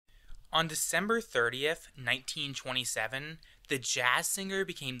On December 30th, 1927, The Jazz Singer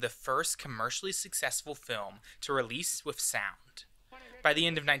became the first commercially successful film to release with sound. By the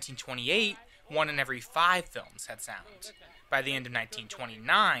end of 1928, 1 in every 5 films had sound. By the end of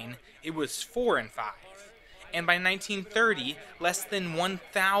 1929, it was 4 in 5. And by 1930, less than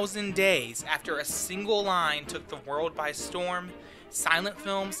 1,000 days after a single line took the world by storm, silent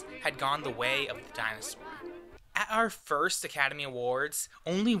films had gone the way of the dinosaur. At our first Academy Awards,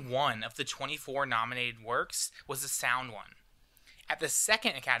 only one of the 24 nominated works was a sound one. At the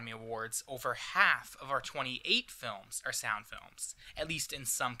second Academy Awards, over half of our 28 films are sound films, at least in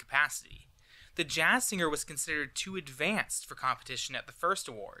some capacity. The Jazz Singer was considered too advanced for competition at the first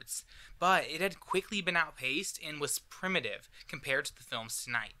awards, but it had quickly been outpaced and was primitive compared to the films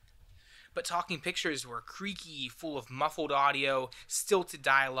tonight. But talking pictures were creaky, full of muffled audio, stilted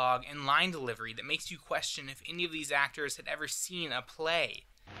dialogue, and line delivery that makes you question if any of these actors had ever seen a play.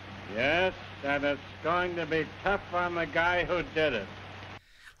 Yes, and it's going to be tough on the guy who did it.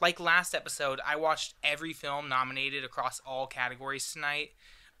 Like last episode, I watched every film nominated across all categories tonight,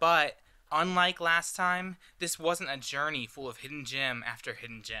 but unlike last time, this wasn't a journey full of hidden gem after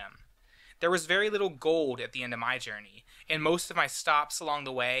hidden gem. There was very little gold at the end of my journey, and most of my stops along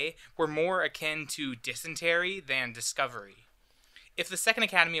the way were more akin to dysentery than discovery. If the second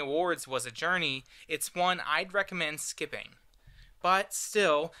Academy Awards was a journey, it's one I'd recommend skipping. But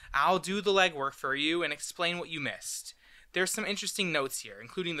still, I'll do the legwork for you and explain what you missed. There's some interesting notes here,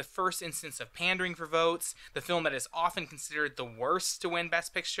 including the first instance of pandering for votes, the film that is often considered the worst to win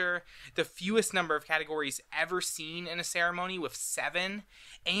Best Picture, the fewest number of categories ever seen in a ceremony with 7,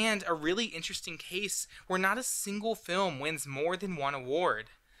 and a really interesting case where not a single film wins more than one award.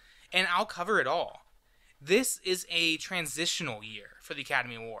 And I'll cover it all. This is a transitional year for the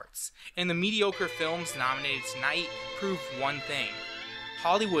Academy Awards, and the mediocre films nominated tonight prove one thing.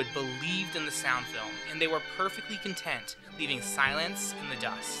 Hollywood believed in the sound film, and they were perfectly content leaving silence in the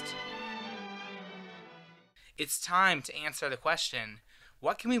dust. It's time to answer the question,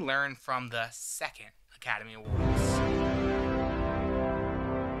 what can we learn from the second Academy Awards?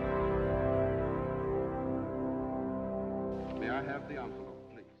 May I have the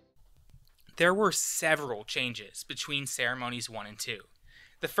envelope, please? There were several changes between ceremonies 1 and 2.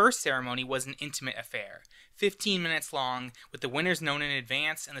 The first ceremony was an intimate affair, 15 minutes long, with the winners known in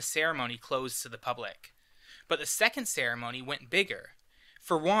advance and the ceremony closed to the public. But the second ceremony went bigger.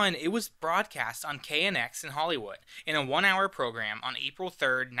 For one, it was broadcast on KNX in Hollywood in a 1-hour program on April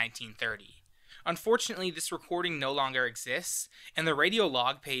 3rd, 1930. Unfortunately, this recording no longer exists, and the radio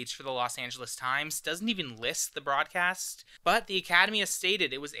log page for the Los Angeles Times doesn't even list the broadcast, but the Academy has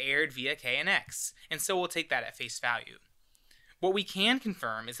stated it was aired via KNX, and so we'll take that at face value. What we can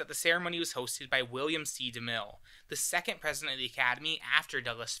confirm is that the ceremony was hosted by William C. DeMille, the second president of the Academy after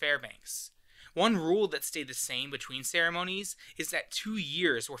Douglas Fairbanks. One rule that stayed the same between ceremonies is that 2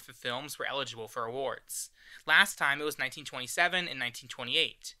 years worth of films were eligible for awards. Last time it was 1927 and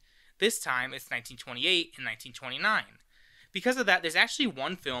 1928. This time it's 1928 and 1929. Because of that, there's actually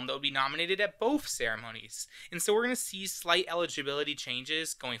one film that will be nominated at both ceremonies, and so we're going to see slight eligibility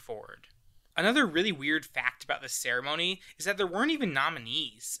changes going forward. Another really weird fact about this ceremony is that there weren't even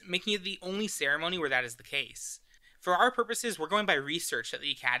nominees, making it the only ceremony where that is the case. For our purposes, we're going by research that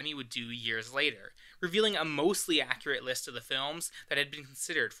the Academy would do years later, revealing a mostly accurate list of the films that had been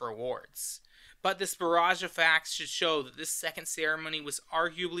considered for awards. But this barrage of facts should show that this second ceremony was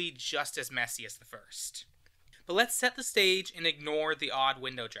arguably just as messy as the first. But let's set the stage and ignore the odd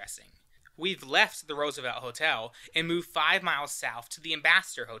window dressing. We've left the Roosevelt Hotel and moved 5 miles south to the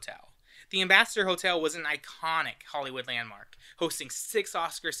Ambassador Hotel. The Ambassador Hotel was an iconic Hollywood landmark, hosting 6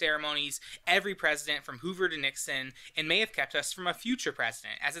 Oscar ceremonies, every president from Hoover to Nixon, and may have kept us from a future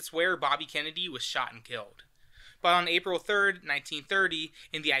president, as it's where Bobby Kennedy was shot and killed. But on April 3rd, 1930,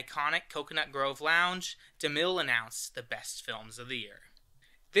 in the iconic Coconut Grove Lounge, DeMille announced the best films of the year.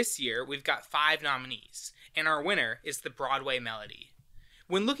 This year, we've got 5 nominees, and our winner is The Broadway Melody.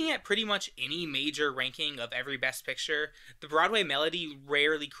 When looking at pretty much any major ranking of every Best Picture, The Broadway Melody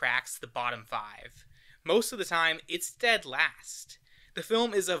rarely cracks the bottom 5. Most of the time, it's dead last. The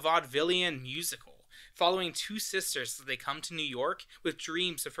film is a vaudevillian musical, following 2 sisters as they come to New York with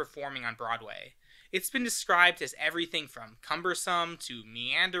dreams of performing on Broadway. It's been described as everything from cumbersome to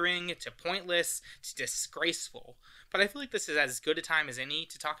meandering to pointless to disgraceful, but I feel like this is as good a time as any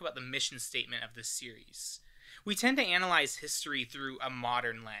to talk about the mission statement of this series. We tend to analyze history through a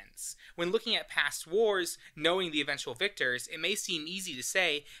modern lens. When looking at past wars, knowing the eventual victors, it may seem easy to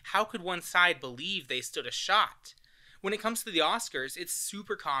say, how could one side believe they stood a shot? When it comes to the Oscars, it's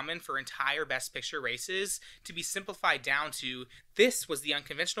super common for entire Best Picture races to be simplified down to this was the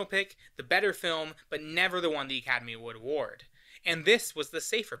unconventional pick, the better film, but never the one the Academy would award. And this was the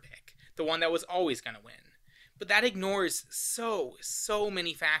safer pick, the one that was always going to win. But that ignores so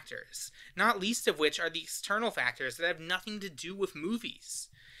many factors, not least of which are the external factors that have nothing to do with movies.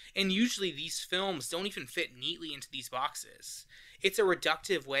 And usually these films don't even fit neatly into these boxes. It's a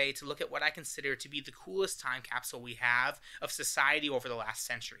reductive way to look at what I consider to be the coolest time capsule we have of society over the last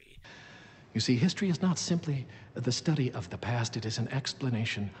century. You see, history is not simply the study of the past, it is an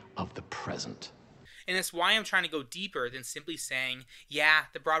explanation of the present. And it's why I'm trying to go deeper than simply saying, yeah,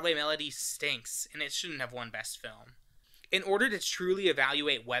 the Broadway Melody stinks, and it shouldn't have won Best Film. In order to truly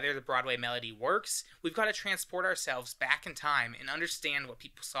evaluate whether the Broadway Melody works, we've got to transport ourselves back in time and understand what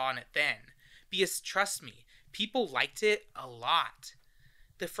people saw in it then. Because, trust me, people liked it a lot.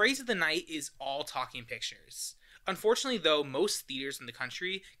 The phrase of the night is all talking pictures. Unfortunately, though, most theaters in the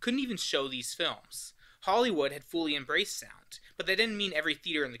country couldn't even show these films. Hollywood had fully embraced sound, but that didn't mean every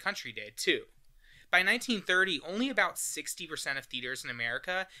theater in the country did, too. By 1930, only about 60% of theaters in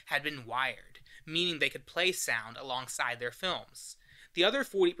America had been wired, meaning they could play sound alongside their films. The other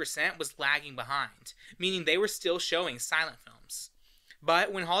 40% was lagging behind, meaning they were still showing silent films.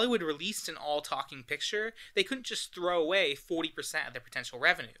 But when Hollywood released an all-talking picture, they couldn't just throw away 40% of their potential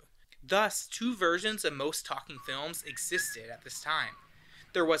revenue. Thus, two versions of most talking films existed at this time.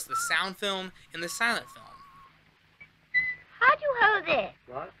 There was the sound film and the silent film. How'd you hold it?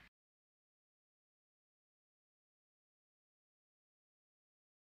 What?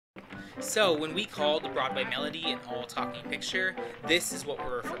 So, when we call the Broadway Melody an all-talking picture, this is what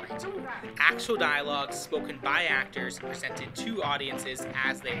we're referring to. Actual dialogue spoken by actors and presented to audiences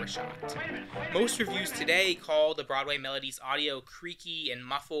as they were shot. Most reviews today call the Broadway Melody's audio creaky and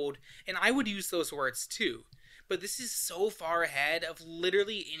muffled, and I would use those words too. But this is so far ahead of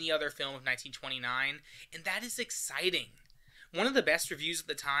literally any other film of 1929, and that is exciting. One of the best reviews of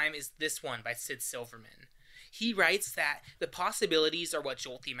the time is this one by Sid Silverman. He writes that the possibilities are what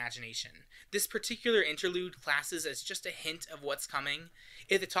jolt the imagination. This particular interlude classes as just a hint of what's coming.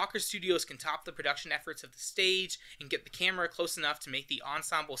 If the Talker Studios can top the production efforts of the stage and get the camera close enough to make the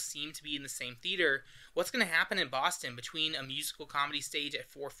ensemble seem to be in the same theater, what's going to happen in Boston between a musical comedy stage at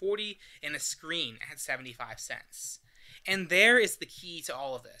 $4.40 and a screen at 75 cents? And there is the key to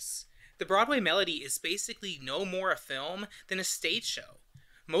all of this. The Broadway Melody is basically no more a film than a stage show.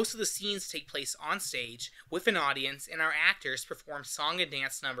 Most of the scenes take place on stage, with an audience, and our actors perform song and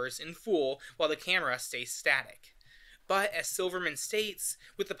dance numbers in full while the camera stays static. But, as Silverman states,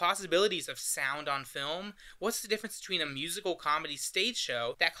 with the possibilities of sound on film, what's the difference between a musical comedy stage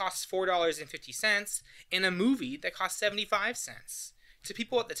show that costs $4.50 and a movie that costs 75 cents? To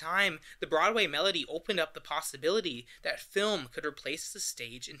people at the time, the Broadway Melody opened up the possibility that film could replace the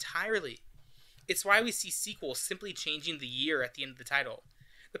stage entirely. It's why we see sequels simply changing the year at the end of the title.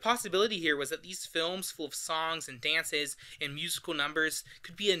 The possibility here was that these films full of songs and dances and musical numbers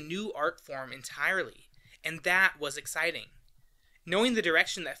could be a new art form entirely, and that was exciting. Knowing the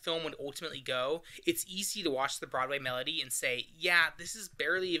direction that film would ultimately go, it's easy to watch the Broadway Melody and say, yeah, this is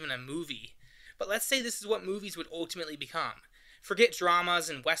barely even a movie. But let's say this is what movies would ultimately become. Forget dramas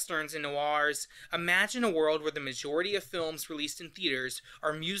and westerns and noirs. Imagine a world where the majority of films released in theaters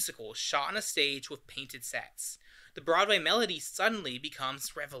are musicals shot on a stage with painted sets. The Broadway Melody suddenly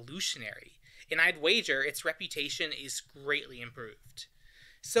becomes revolutionary, and I'd wager its reputation is greatly improved.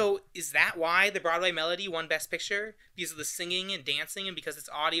 So, is that why the Broadway Melody won Best Picture? Because of the singing and dancing and because its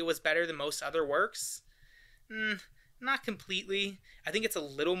audio was better than most other works? Not completely. I think it's a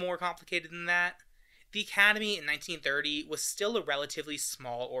little more complicated than that. The Academy in 1930 was still a relatively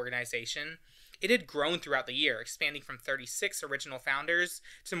small organization. It had grown throughout the year, expanding from 36 original founders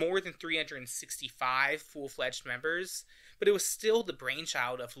to more than 365 full-fledged members, but it was still the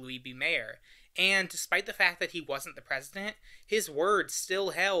brainchild of Louis B. Mayer, and despite the fact that he wasn't the president, his word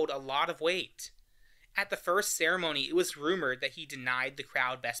still held a lot of weight. At the first ceremony, it was rumored that he denied the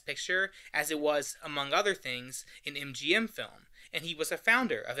crowd Best Picture, as it was, among other things, an MGM film, and he was a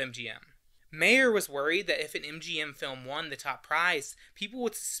founder of MGM. Mayer was worried that if an MGM film won the top prize, people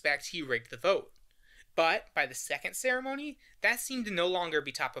would suspect he rigged the vote. But by the second ceremony, that seemed to no longer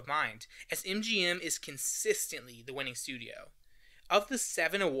be top of mind, as MGM is consistently the winning studio. Of the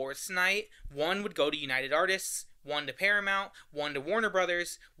 7 awards tonight, 1 would go to United Artists, 1 to Paramount, 1 to Warner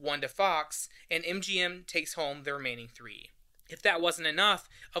Brothers, 1 to Fox, and MGM takes home the remaining 3. If that wasn't enough,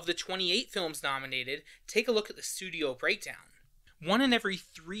 of the 28 films nominated, take a look at the studio breakdown. 1 in every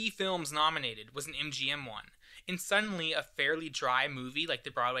 3 films nominated was an MGM one, and suddenly a fairly dry movie like the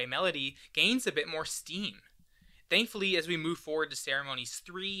Broadway Melody gains a bit more steam. Thankfully, as we move forward to ceremonies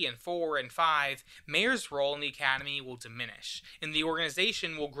 3 and 4 and 5, Mayer's role in the Academy will diminish, and the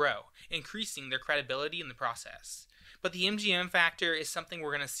organization will grow, increasing their credibility in the process. But the MGM factor is something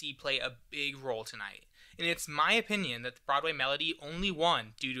we're going to see play a big role tonight, and it's my opinion that the Broadway Melody only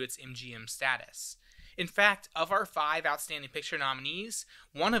won due to its MGM status. In fact, of our 5 Outstanding Picture nominees,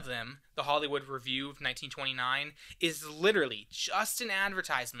 one of them, The Hollywood Review of 1929, is literally just an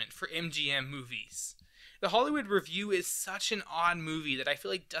advertisement for MGM movies. The Hollywood Review is such an odd movie that I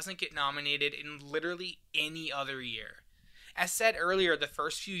feel like doesn't get nominated in literally any other year. As said earlier, the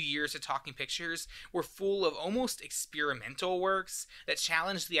first few years of Talking Pictures were full of almost experimental works that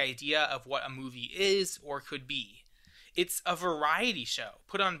challenged the idea of what a movie is or could be. It's a variety show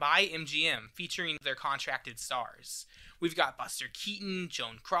put on by MGM featuring their contracted stars. We've got Buster Keaton,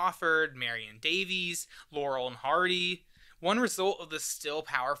 Joan Crawford, Marion Davies, Laurel and Hardy. One result of the still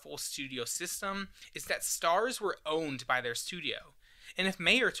powerful studio system is that stars were owned by their studio. And if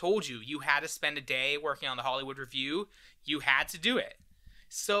Mayer told you you had to spend a day working on the Hollywood Review, you had to do it.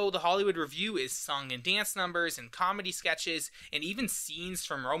 So the Hollywood Review is sung in dance numbers and comedy sketches and even scenes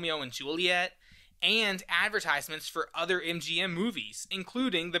from Romeo and Juliet and advertisements for other MGM movies,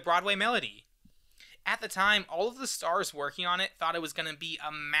 including the Broadway Melody. At the time, all of the stars working on it thought it was going to be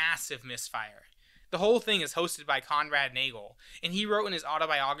a massive misfire. The whole thing is hosted by Conrad Nagel, and he wrote in his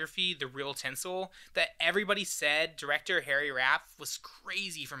autobiography, The Real Tinsel, that everybody said director Harry Rapp was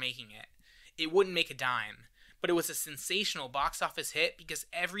crazy for making it. It wouldn't make a dime, but it was a sensational box office hit because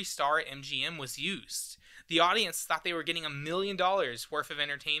every star at MGM was used. The audience thought they were getting $1 million worth of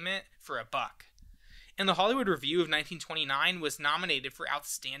entertainment for $1. And the Hollywood Review of 1929 was nominated for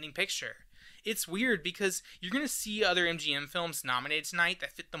Outstanding Picture. It's weird because you're going to see other MGM films nominated tonight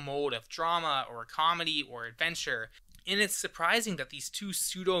that fit the mold of drama or comedy or adventure, and it's surprising that these 2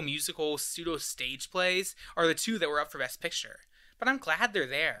 pseudo-musical, pseudo-stage plays are the 2 that were up for Best Picture. But I'm glad they're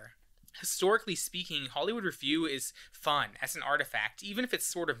there. Historically speaking, Hollywood Review is fun as an artifact, even if it's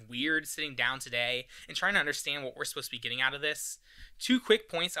sort of weird sitting down today and trying to understand what we're supposed to be getting out of this. 2 quick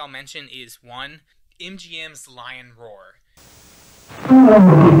points I'll mention is 1, MGM's Lion Roar.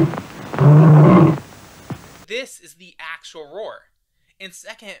 This is the actual roar. And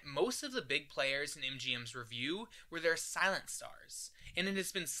second, most of the big players in MGM's review were their silent stars, and it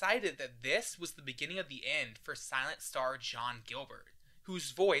has been cited that this was the beginning of the end for silent star John Gilbert,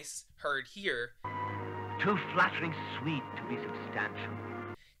 whose voice, heard here, too flattering sweet to be substantial,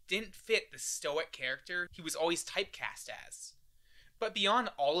 didn't fit the stoic character he was always typecast as. But beyond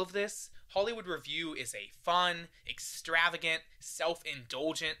all of this, Hollywood Review is a fun, extravagant,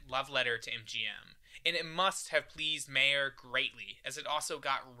 self-indulgent love letter to MGM, and it must have pleased Mayer greatly, as it also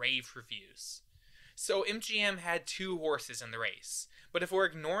got rave reviews. So MGM had 2 horses in the race, but if we're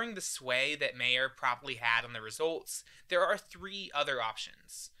ignoring the sway that Mayer probably had on the results, there are 3 other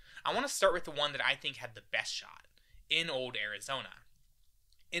options. I want to start with the one that I think had the best shot, In Old Arizona.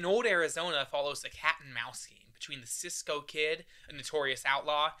 In Old Arizona follows a cat and mouse game between the Cisco Kid, a notorious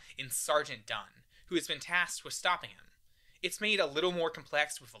outlaw, and Sergeant Dunn, who has been tasked with stopping him. It's made a little more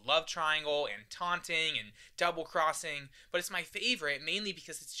complex with a love triangle and taunting and double-crossing, but it's my favorite mainly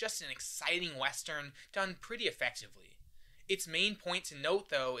because it's just an exciting western done pretty effectively. Its main point to note,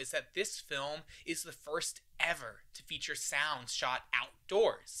 though, is that this film is the first ever to feature sounds shot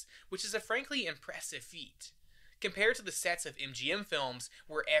outdoors, which is a frankly impressive feat. Compared to the sets of MGM films,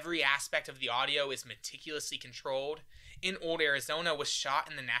 where every aspect of the audio is meticulously controlled, In Old Arizona was shot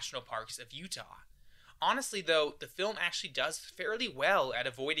in the national parks of Utah. Honestly, though, the film actually does fairly well at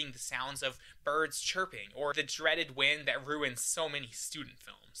avoiding the sounds of birds chirping or the dreaded wind that ruins so many student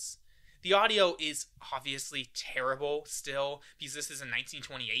films. The audio is obviously terrible still, because this is a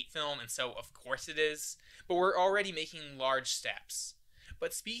 1928 film, and so of course it is, but we're already making large steps.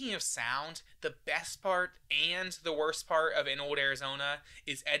 But speaking of sound, the best part and the worst part of In Old Arizona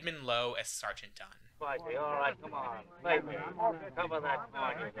is Edmund Lowe as Sergeant Dunn. All right, come on. Baby, cover that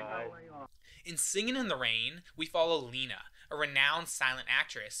corner, guys. In Singin' in the Rain, we follow Lena, a renowned silent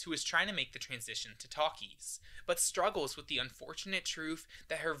actress who is trying to make the transition to talkies, but struggles with the unfortunate truth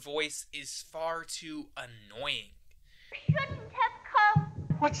that her voice is far too annoying. Shouldn't have come.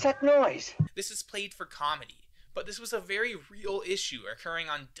 What's that noise? This is played for comedy, but this was a very real issue occurring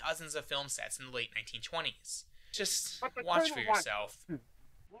on dozens of film sets in the late 1920s. Just watch for yourself.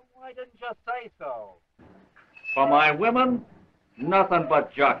 Well, why didn't you say so? For my women, nothing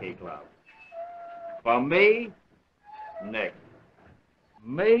but jockey club. For me, Nick.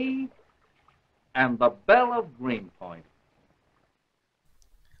 Me and the Belle of Greenpoint.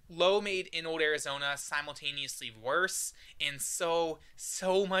 Lowe made In Old Arizona simultaneously worse and so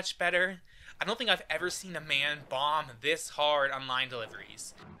much better. I don't think I've ever seen a man bomb this hard on line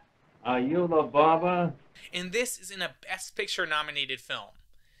deliveries. Are you the barber? And this is in a Best Picture nominated film.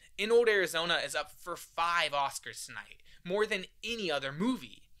 In Old Arizona is up for 5 Oscars tonight, more than any other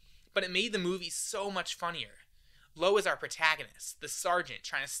movie. But it made the movie so much funnier. Lowe is our protagonist, the sergeant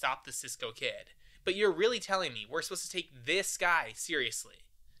trying to stop the Cisco Kid. But you're really telling me we're supposed to take this guy seriously?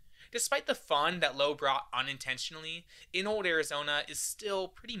 Despite the fun that Lowe brought unintentionally, In Old Arizona is still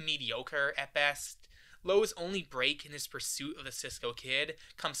pretty mediocre at best. Lowe's only break in his pursuit of the Cisco Kid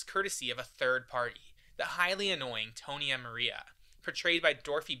comes courtesy of a third party, the highly annoying Tonya Maria, portrayed by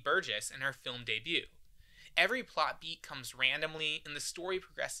Dorothy Burgess in her film debut. Every plot beat comes randomly, and the story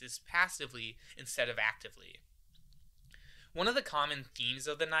progresses passively instead of actively. One of the common themes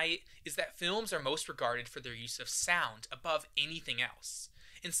of the night is that films are most regarded for their use of sound above anything else.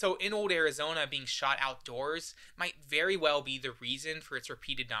 And so In Old Arizona being shot outdoors might very well be the reason for its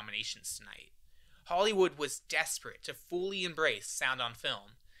repeated nominations tonight. Hollywood was desperate to fully embrace sound on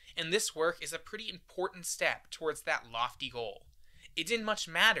film, and this work is a pretty important step towards that lofty goal. It didn't much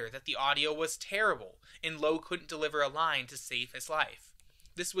matter that the audio was terrible and Lowe couldn't deliver a line to save his life.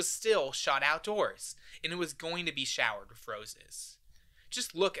 This was still shot outdoors, and it was going to be showered with roses.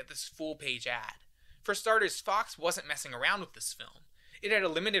 Just look at this full-page ad. For starters, Fox wasn't messing around with this film. It had a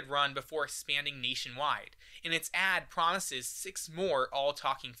limited run before expanding nationwide, and its ad promises 6 more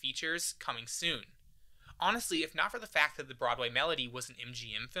all-talking features coming soon. Honestly, if not for the fact that the Broadway Melody was an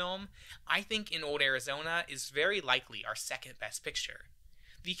MGM film, I think In Old Arizona is very likely our second best picture.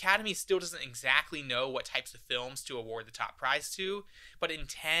 The Academy still doesn't exactly know what types of films to award the top prize to, but in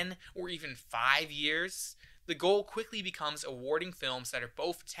 10 or even 5 years, the goal quickly becomes awarding films that are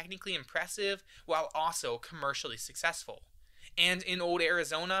both technically impressive while also commercially successful. And In Old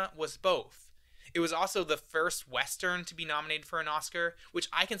Arizona was both. It was also the first Western to be nominated for an Oscar, which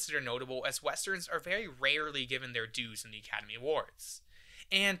I consider notable as Westerns are very rarely given their dues in the Academy Awards.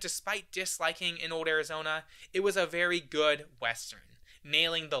 And despite disliking In Old Arizona, it was a very good Western,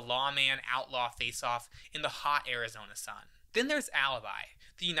 nailing the lawman outlaw face-off in the hot Arizona sun. Then there's Alibi,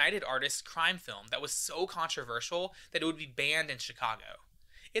 the United Artists crime film that was so controversial that it would be banned in Chicago.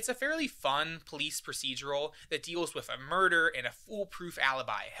 It's a fairly fun police procedural that deals with a murder and a foolproof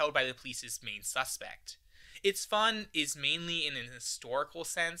alibi held by the police's main suspect. Its fun is mainly in an historical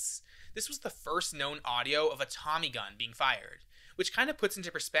sense. This was the first known audio of a Tommy gun being fired, which kind of puts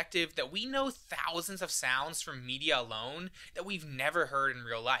into perspective that we know thousands of sounds from media alone that we've never heard in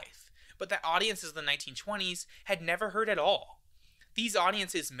real life, but that audiences in the 1920s had never heard at all. These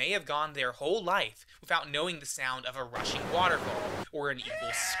audiences may have gone their whole life without knowing the sound of a rushing waterfall, or an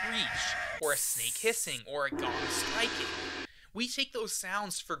eagle screech, or a snake hissing, or a gong striking. We take those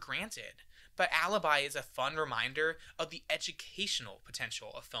sounds for granted, but Alibi is a fun reminder of the educational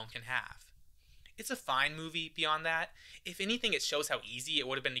potential a film can have. It's a fine movie beyond that. If anything, it shows how easy it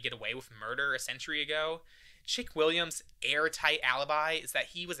would have been to get away with murder a century ago. Chick Williams' airtight alibi is that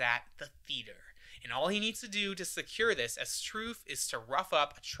he was at the theater, and all he needs to do to secure this as truth is to rough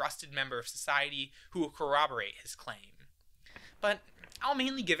up a trusted member of society who will corroborate his claim. But I'll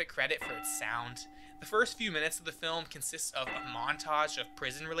mainly give it credit for its sound. The first few minutes of the film consists of a montage of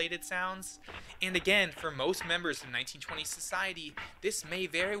prison-related sounds, and again, for most members of 1920s society, this may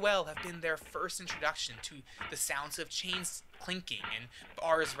very well have been their first introduction to the sounds of chains clinking and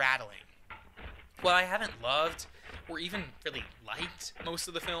bars rattling. While I haven't loved or even really liked most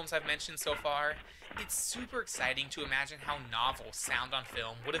of the films I've mentioned so far, it's super exciting to imagine how novel sound on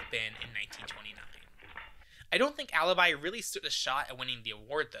film would have been in 1929. I don't think Alibi really stood a shot at winning the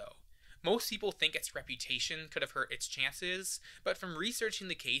award, though. Most people think its reputation could have hurt its chances, but from researching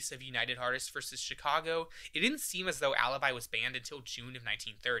the case of United Artists vs. Chicago, it didn't seem as though Alibi was banned until June of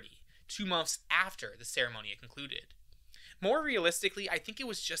 1930, 2 months after the ceremony had concluded. More realistically, I think it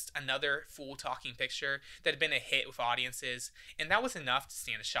was just another full talking picture that had been a hit with audiences, and that was enough to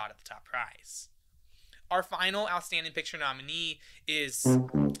stand a shot at the top prize. Our final Outstanding Picture nominee is, the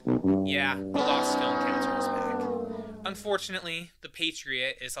Lost Film counter is back. Unfortunately, The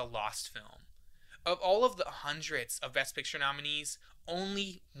Patriot is a lost film. Of all of the hundreds of Best Picture nominees,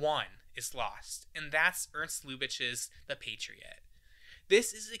 only one is lost, and that's Ernst Lubitsch's The Patriot.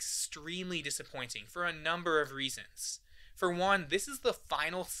 This is extremely disappointing for a number of reasons. For one, this is the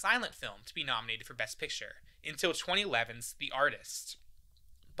final silent film to be nominated for Best Picture, until 2011's The Artist.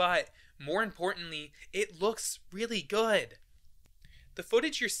 But, more importantly, it looks really good. The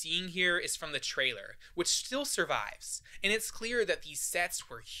footage you're seeing here is from the trailer, which still survives, and it's clear that these sets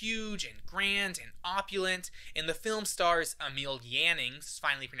were huge and grand and opulent, and the film stars Emil Jannings,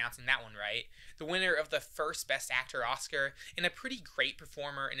 finally pronouncing that one right, the winner of the first Best Actor Oscar, and a pretty great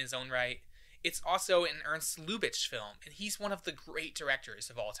performer in his own right. It's also an Ernst Lubitsch film, and he's one of the great directors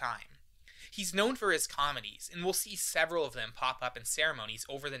of all time. He's known for his comedies, and we'll see several of them pop up in ceremonies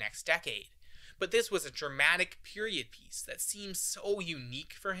over the next decade. But this was a dramatic period piece that seems so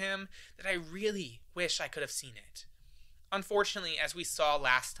unique for him that I really wish I could have seen it. Unfortunately, as we saw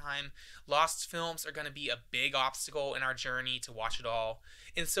last time, lost films are going to be a big obstacle in our journey to watch it all,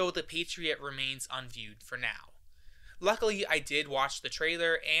 and so The Patriot remains unviewed for now. Luckily, I did watch the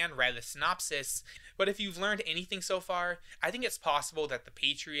trailer and read the synopsis, but if you've learned anything so far, I think it's possible that The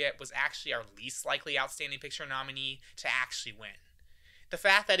Patriot was actually our least likely Outstanding Picture nominee to actually win. The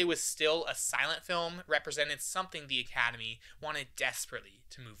fact that it was still a silent film represented something the Academy wanted desperately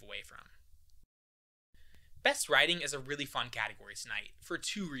to move away from. Best Writing is a really fun category tonight, for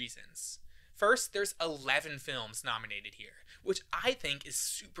two reasons. First, there's 11 films nominated here, which I think is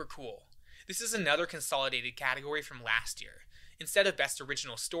super cool. This is another consolidated category from last year. Instead of Best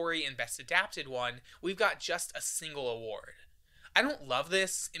Original Story and Best Adapted one, we've got just a single award. I don't love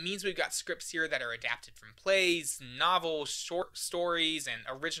this. It means we've got scripts here that are adapted from plays, novels, short stories, and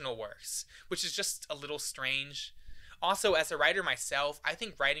original works, which is just a little strange. Also, as a writer myself, I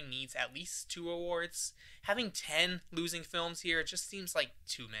think writing needs at least 2 awards. Having 10 losing films here just seems like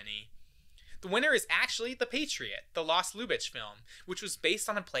too many. The winner is actually The Patriot, the Lost Lubitsch film, which was based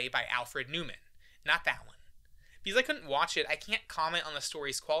on a play by Alfred Newman. Not that one. Because I couldn't watch it, I can't comment on the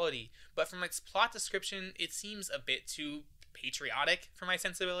story's quality, but from its plot description, it seems a bit too patriotic for my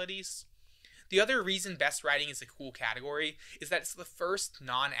sensibilities. The other reason Best Writing is a cool category is that it's the first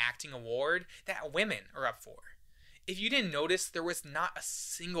non-acting award that women are up for. If you didn't notice, there was not a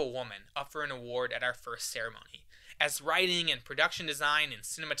single woman up for an award at our first ceremony, as writing and production design and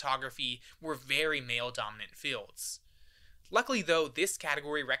cinematography were very male-dominant fields. Luckily though, this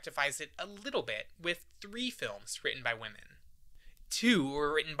category rectifies it a little bit with 3 films written by women. 2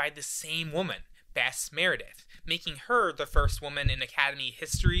 were written by the same woman, Bess Meredith, making her the first woman in Academy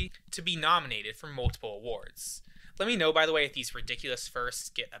history to be nominated for multiple awards. Let me know, by the way, if these ridiculous firsts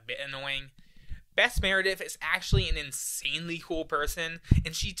get a bit annoying. Bess Meredith is actually an insanely cool person,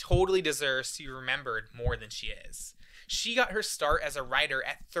 and she totally deserves to be remembered more than she is. She got her start as a writer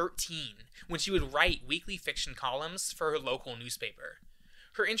at 13, when she would write weekly fiction columns for her local newspaper.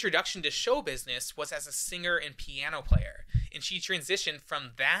 Her introduction to show business was as a singer and piano player, and she transitioned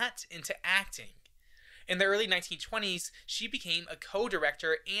from that into acting. In the early 1920s, she became a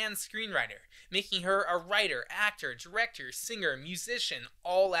co-director and screenwriter, making her a writer, actor, director, singer, musician,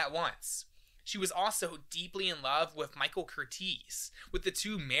 all at once. She was also deeply in love with Michael Curtiz, with the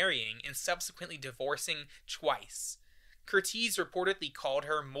two marrying and subsequently divorcing twice. Curtiz reportedly called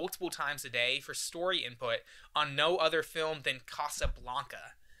her multiple times a day for story input on no other film than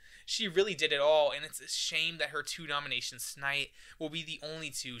Casablanca. She really did it all, and it's a shame that her 2 nominations tonight will be the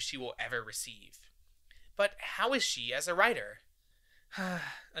only 2 she will ever receive. But how is she as a writer?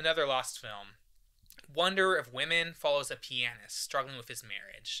 Another lost film. Wonder of Women follows a pianist struggling with his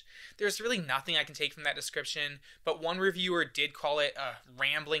marriage. There's really nothing I can take from that description, but one reviewer did call it a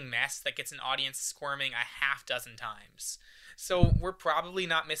rambling mess that gets an audience squirming a half dozen times. So we're probably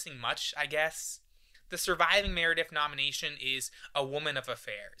not missing much, I guess. The surviving Meredith nomination is A Woman of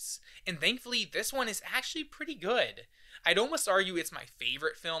Affairs, and thankfully this one is actually pretty good. I'd almost argue it's my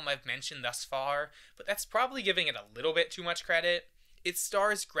favorite film I've mentioned thus far, but that's probably giving it a little bit too much credit. It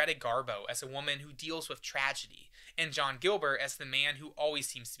stars Greta Garbo as a woman who deals with tragedy, and John Gilbert as the man who always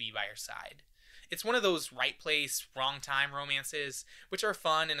seems to be by her side. It's one of those right place, wrong time romances, which are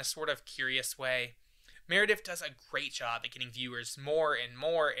fun in a sort of curious way. Meredith does a great job at getting viewers more and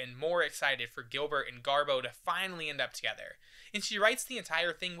more and more excited for Gilbert and Garbo to finally end up together, and she writes the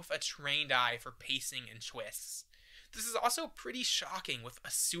entire thing with a trained eye for pacing and twists. This is also pretty shocking with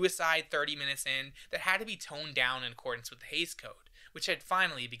a suicide 30 minutes in that had to be toned down in accordance with the Hays Code, which had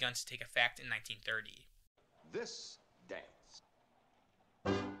finally begun to take effect in 1930. This dance.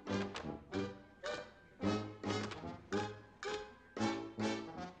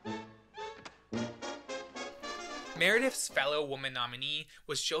 Meredith's fellow woman nominee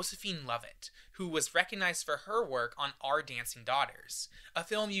was Josephine Lovett, who was recognized for her work on Our Dancing Daughters, a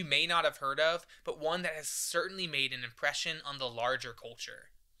film you may not have heard of, but one that has certainly made an impression on the larger culture.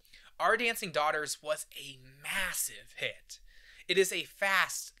 Our Dancing Daughters was a massive hit. It is a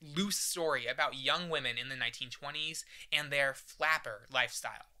fast, loose story about young women in the 1920s and their flapper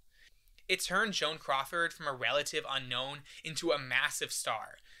lifestyle. It turned Joan Crawford from a relative unknown into a massive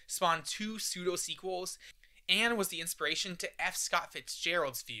star, spawned 2 pseudo-sequels, and was the inspiration to F. Scott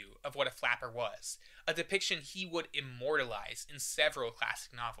Fitzgerald's view of what a flapper was, a depiction he would immortalize in several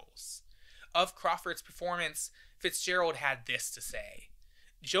classic novels. Of Crawford's performance, Fitzgerald had this to say: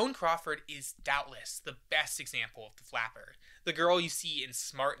 Joan Crawford is doubtless the best example of the flapper, the girl you see in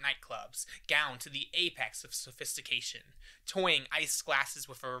smart nightclubs, gowned to the apex of sophistication, toying iced glasses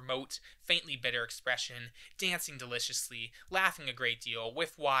with a remote, faintly bitter expression, dancing deliciously, laughing a great deal,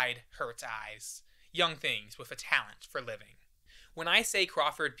 with wide, hurt eyes. Young things with a talent for living. When I say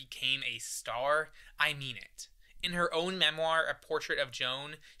Crawford became a star, I mean it. In her own memoir, A Portrait of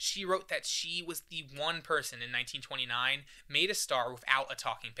Joan, she wrote that she was the one person in 1929 made a star without a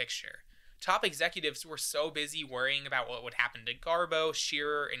talking picture. Top executives were so busy worrying about what would happen to Garbo,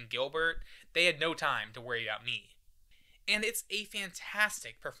 Shearer, and Gilbert, they had no time to worry about me. And it's a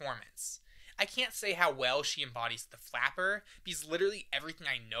fantastic performance. I can't say how well she embodies the flapper, because literally everything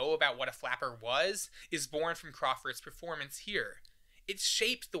I know about what a flapper was is born from Crawford's performance here. It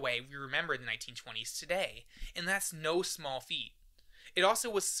shaped the way we remember the 1920s today, and that's no small feat. It also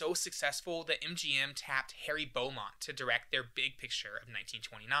was so successful that MGM tapped Harry Beaumont to direct their big picture of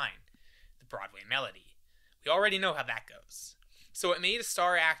 1929, The Broadway Melody. We already know how that goes. So it made a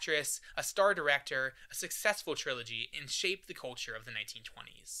star actress, a star director, a successful trilogy, and shaped the culture of the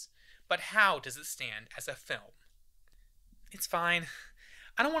 1920s. But how does it stand as a film? It's fine.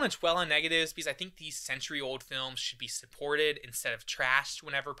 I don't want to dwell on negatives because I think these century-old films should be supported instead of trashed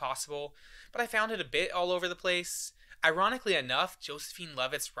whenever possible, but I found it a bit all over the place. Ironically enough, Josephine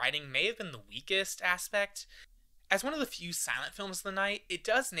Lovett's writing may have been the weakest aspect. As one of the few silent films of the night, it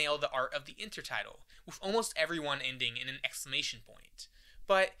does nail the art of the intertitle, with almost everyone ending in an exclamation point.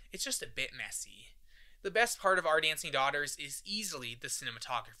 But it's just a bit messy. The best part of Our Dancing Daughters is easily the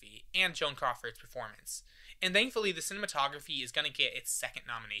cinematography and Joan Crawford's performance. And thankfully, the cinematography is going to get its second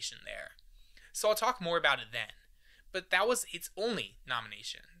nomination there. So I'll talk more about it then. But that was its only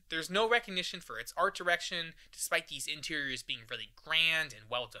nomination. There's no recognition for its art direction, despite these interiors being really grand and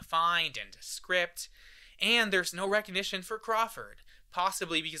well-defined and a script. And there's no recognition for Crawford,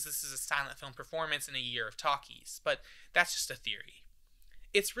 possibly because this is a silent film performance in a year of talkies, but that's just a theory.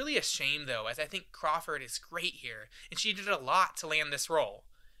 It's really a shame, though, as I think Crawford is great here, and she did a lot to land this role.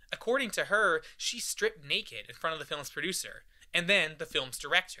 According to her, she stripped naked in front of the film's producer, and then the film's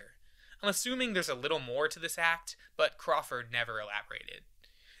director. I'm assuming there's a little more to this act, but Crawford never elaborated.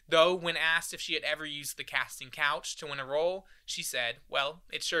 Though, when asked if she had ever used the casting couch to win a role, she said, well,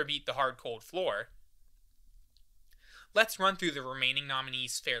 it sure beat the hard cold floor. Let's run through the remaining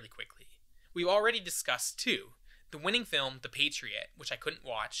nominees fairly quickly. We've already discussed two. The winning film, The Patriot, which I couldn't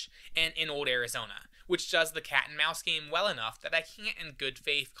watch, and In Old Arizona, which does the cat and mouse game well enough that I can't in good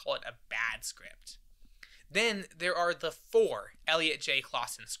faith call it a bad script. Then there are the 4 Elliot J.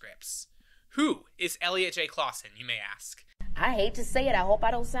 Clausen scripts. Who is Elliot J. Clausen, you may ask? I hate to say it, I hope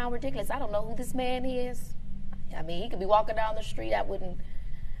I don't sound ridiculous. I don't know who this man is. I mean, he could be walking down the street, I wouldn't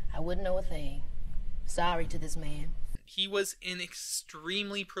know a thing. Sorry to this man. He was an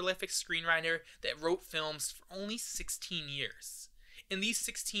extremely prolific screenwriter that wrote films for only 16 years. In these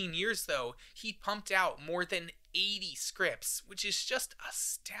 16 years, though, he pumped out more than 80 scripts, which is just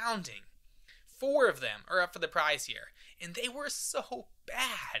astounding. 4 of them are up for the prize here, and they were so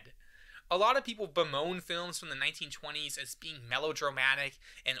bad. A lot of people bemoan films from the 1920s as being melodramatic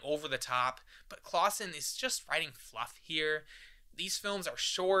and over the top, but Clausen is just writing fluff here. These films are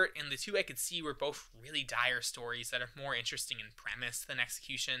short, and the 2 I could see were both really dire stories that are more interesting in premise than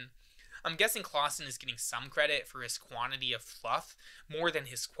execution. I'm guessing Clausen is getting some credit for his quantity of fluff more than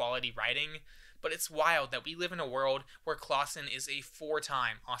his quality writing, but it's wild that we live in a world where Clausen is a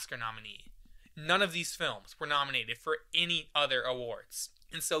 4-time Oscar nominee. None of these films were nominated for any other awards,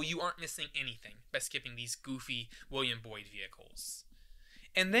 and so you aren't missing anything by skipping these goofy William Boyd vehicles.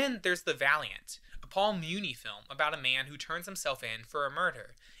 And then there's The Valiant, a Paul Muni film about a man who turns himself in for a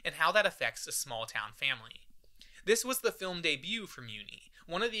murder and how that affects a small-town family. This was the film debut for Muni,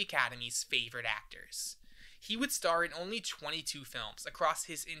 one of the Academy's favorite actors. He would star in only 22 films across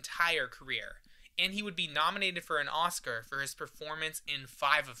his entire career, and he would be nominated for an Oscar for his performance in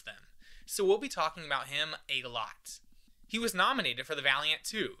 5 of them, so we'll be talking about him a lot. He was nominated for The Valiant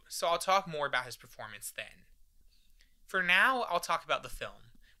too, so I'll talk more about his performance then. For now, I'll talk about the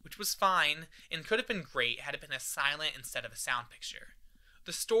film, which was fine and could have been great had it been a silent instead of a sound picture.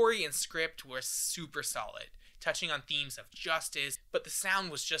 The story and script were super solid, touching on themes of justice, but the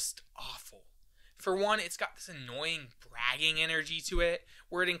sound was just awful. For one, it's got this annoying bragging energy to it,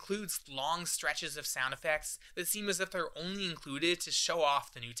 where it includes long stretches of sound effects that seem as if they're only included to show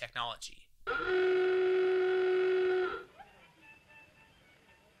off the new technology.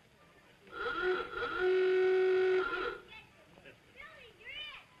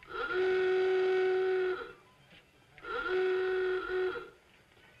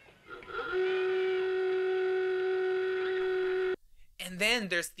 And then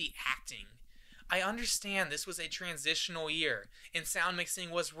there's the acting. I understand this was a transitional year, and sound mixing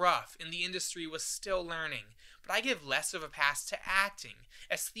was rough, and the industry was still learning, but I give less of a pass to acting,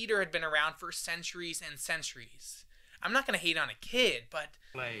 as theater had been around for centuries and centuries. I'm not going to hate on a kid, but...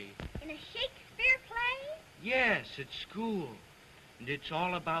 Play. In a Shakespeare play? Yes, at school. And it's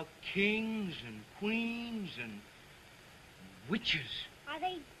all about kings and queens and witches. Are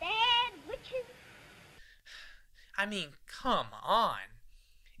they bad witches? I mean, come on.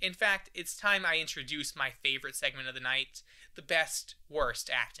 In fact, it's time I introduce my favorite segment of the night, the best, worst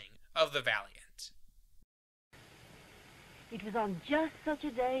acting of the Valiant. It was on just such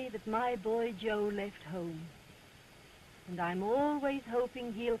a day that my boy Joe left home. And I'm always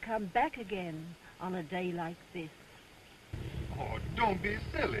hoping he'll come back again on a day like this. Oh, don't be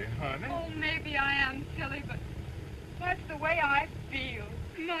silly, honey. Oh, maybe I am silly, but that's the way I feel.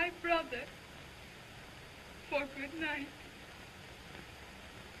 My brother. For good night.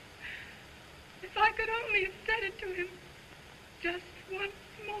 If I could only have said it to him just once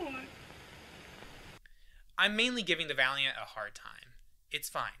more. I'm mainly giving the Valiant a hard time. It's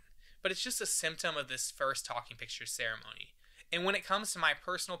fine, but it's just a symptom of this first talking pictures ceremony. And when it comes to my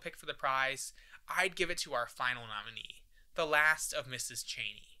personal pick for the prize, I'd give it to our final nominee, The Last of Mrs.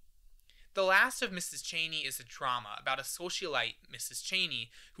 Cheney. The Last of Mrs. Cheney is a drama about a socialite, Mrs.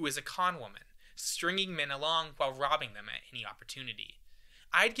 Cheney, who is a con woman, stringing men along while robbing them at any opportunity.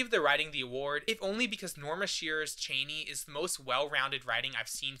 I'd give the writing the award, if only because Norma Shearer's Cheney is the most well-rounded writing I've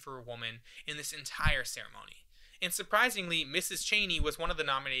seen for a woman in this entire ceremony. And surprisingly, Mrs. Cheney was one of the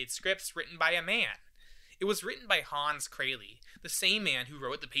nominated scripts written by a man. It was written by Hans Crayley, the same man who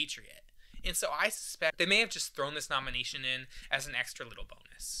wrote The Patriot. And so I suspect they may have just thrown this nomination in as an extra little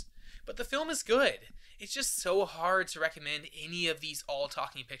bonus. But the film is good. It's just so hard to recommend any of these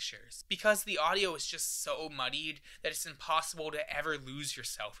all-talking pictures, because the audio is just so muddied that it's impossible to ever lose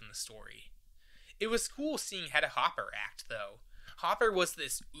yourself in the story. It was cool seeing Hedda Hopper act, though. Hopper was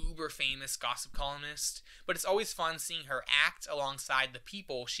this uber-famous gossip columnist, but it's always fun seeing her act alongside the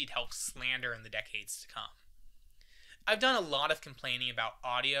people she'd helped slander in the decades to come. I've done a lot of complaining about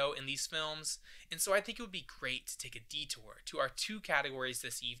audio in these films, and so I think it would be great to take a detour to our two categories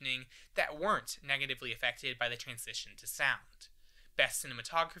this evening that weren't negatively affected by the transition to sound: Best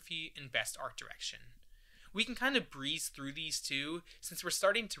Cinematography and Best Art Direction. We can kind of breeze through these two since we're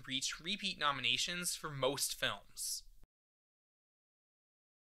starting to reach repeat nominations for most films.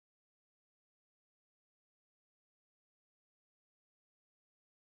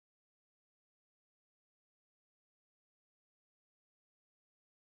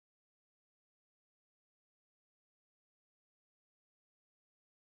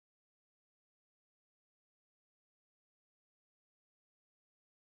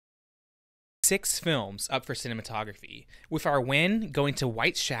 Six films up for cinematography, with our win going to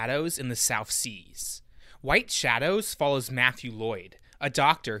White Shadows in the South Seas. White Shadows follows Matthew Lloyd, a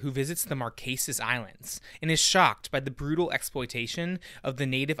doctor who visits the Marquesas Islands and is shocked by the brutal exploitation of the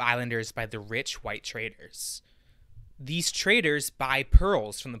native islanders by the rich white traders. These traders buy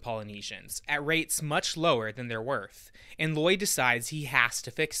pearls from the Polynesians at rates much lower than their worth, and Lloyd decides he has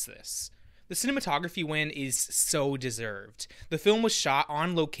to fix this. The cinematography win is so deserved. The film was shot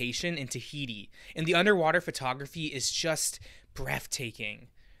on location in Tahiti, and the underwater photography is just breathtaking.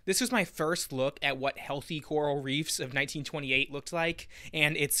 This was my first look at what healthy coral reefs of 1928 looked like,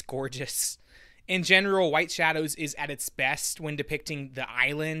 and it's gorgeous. In general, White Shadows is at its best when depicting the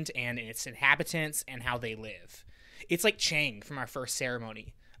island and its inhabitants and how they live. It's like Chang from our first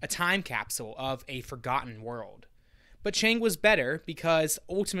ceremony, a time capsule of a forgotten world. But Chang was better because,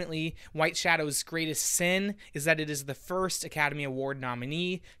 ultimately, White Shadow's greatest sin is that it is the first Academy Award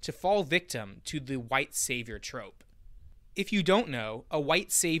nominee to fall victim to the white savior trope. If you don't know, a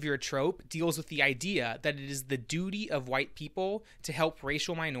white savior trope deals with the idea that it is the duty of white people to help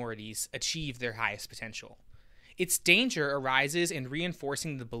racial minorities achieve their highest potential. Its danger arises in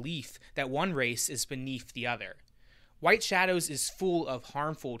reinforcing the belief that one race is beneath the other. White Shadows is full of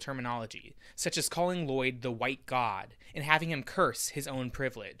harmful terminology, such as calling Lloyd the white god and having him curse his own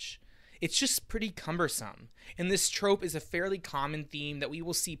privilege. It's just pretty cumbersome, and this trope is a fairly common theme that we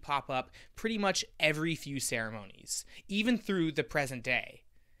will see pop up pretty much every few ceremonies, even through the present day.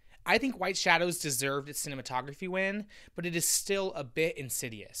 I think White Shadows deserved its cinematography win, but it is still a bit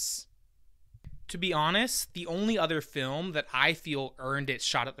insidious. To be honest, the only other film that I feel earned its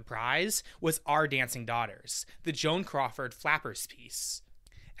shot at the prize was Our Dancing Daughters, the Joan Crawford Flappers piece.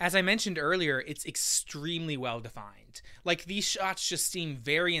 As I mentioned earlier, it's extremely well defined. Like, these shots just seem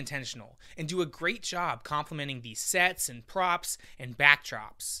very intentional and do a great job complementing these sets and props and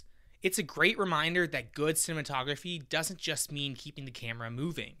backdrops. It's a great reminder that good cinematography doesn't just mean keeping the camera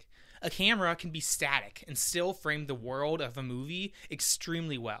moving. A camera can be static and still frame the world of a movie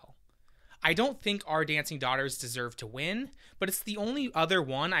extremely well. I don't think Our Dancing Daughters deserve to win, but it's the only other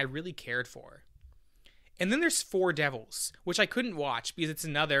one I really cared for. And then there's Four Devils, which I couldn't watch because it's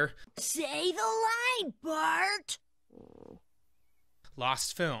another Say the line, Bart!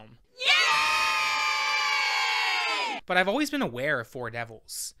 lost film. Yay! But I've always been aware of Four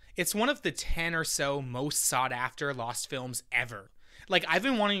Devils. It's one of the 10 or so most sought after lost films ever. Like, I've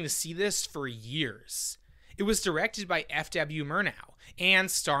been wanting to see this for years. It was directed by F.W. Murnau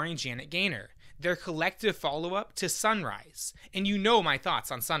and starring Janet Gaynor, their collective follow-up to Sunrise, and you know my thoughts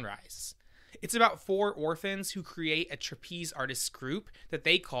on Sunrise. It's about 4 orphans who create a trapeze artists group that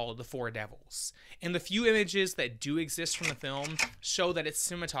they call the Four Devils, and the few images that do exist from the film show that its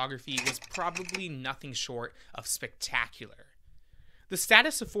cinematography was probably nothing short of spectacular. The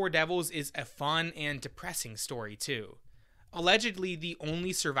status of Four Devils is a fun and depressing story too. Allegedly, the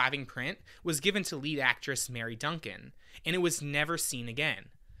only surviving print was given to lead actress Mary Duncan, and it was never seen again.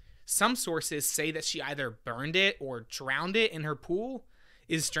 Some sources say that she either burned it or drowned it in her pool.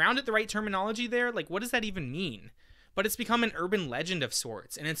 Is drowned it the right terminology there? Like, what does that even mean? But it's become an urban legend of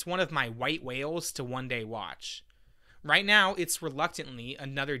sorts, and it's one of my white whales to one day watch. Right now, it's reluctantly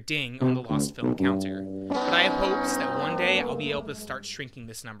another ding on the lost film counter, but I have hopes that one day I'll be able to start shrinking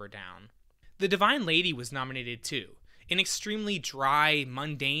this number down. The Divine Lady was nominated too, an extremely dry,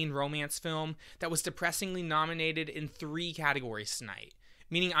 mundane romance film that was depressingly nominated in 3 categories tonight,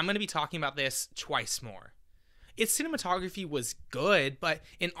 meaning I'm going to be talking about this twice more. Its cinematography was good, but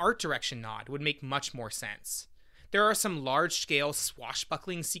an art direction nod would make much more sense. There are some large-scale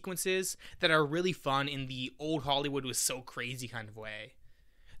swashbuckling sequences that are really fun in the old Hollywood was so crazy kind of way.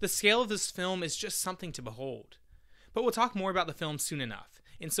 The scale of this film is just something to behold. But we'll talk more about the film soon enough,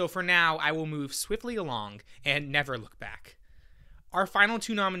 and so for now I will move swiftly along and never look back. Our final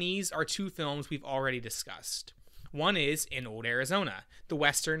 2 nominees are 2 films we've already discussed. One is In Old Arizona, the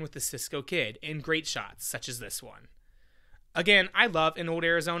Western with the Cisco Kid, and great shots such as this one. Again, I love In Old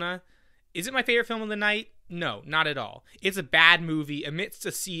Arizona. Is it my favorite film of the night? No, not at all. It's a bad movie amidst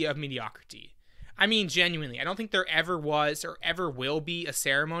a sea of mediocrity. I mean, genuinely, I don't think there ever was or ever will be a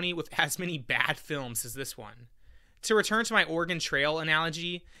ceremony with as many bad films as this one. To return to my Oregon Trail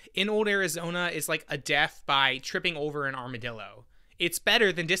analogy, In Old Arizona is like a death by tripping over an armadillo. It's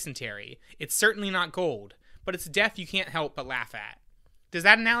better than dysentery. It's certainly not gold, but it's death you can't help but laugh at. Does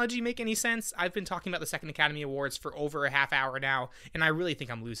that analogy make any sense? I've been talking about the second Academy Awards for over a half hour now, and I really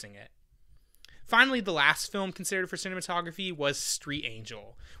think I'm losing it. Finally, the last film considered for cinematography was Street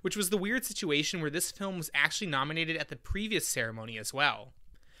Angel, which was the weird situation where this film was actually nominated at the previous ceremony as well.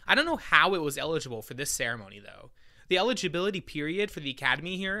 I don't know how it was eligible for this ceremony, though. The eligibility period for the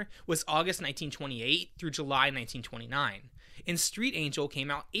Academy here was August 1928 through July 1929, and Street Angel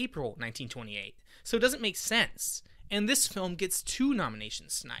came out April 1928, so it doesn't make sense. And this film gets 2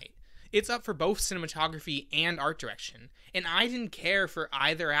 nominations tonight. It's up for both cinematography and art direction, and I didn't care for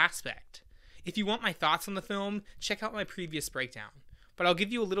either aspect. If you want my thoughts on the film, check out my previous breakdown, but I'll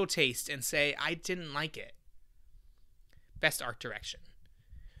give you a little taste and say I didn't like it. Best Art Direction.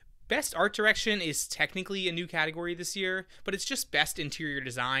 Best Art Direction is technically a new category this year, but it's just Best Interior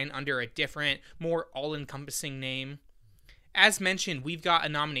Design under a different, more all-encompassing name. As mentioned, we've got a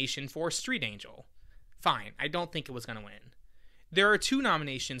nomination for Street Angel. Fine, I don't think it was going to win. There are 2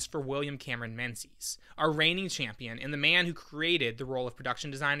 nominations for William Cameron Menzies, our reigning champion and the man who created the role of production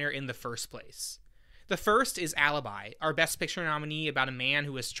designer in the first place. The first is Alibi, our Best Picture nominee about a man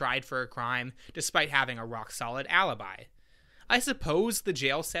who was tried for a crime despite having a rock-solid alibi. I suppose the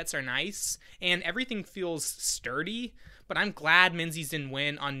jail sets are nice, and everything feels sturdy, but I'm glad Menzies didn't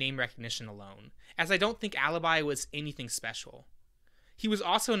win on name recognition alone, as I don't think Alibi was anything special. He was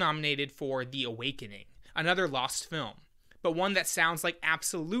also nominated for The Awakening, another lost film, but one that sounds like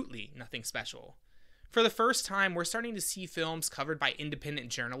absolutely nothing special. For the first time, we're starting to see films covered by independent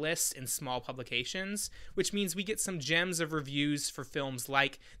journalists in small publications, which means we get some gems of reviews for films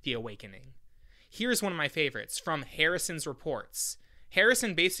like The Awakening. Here's one of my favorites, from Harrison's Reports.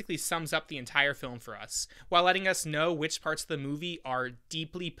 Harrison basically sums up the entire film for us, while letting us know which parts of the movie are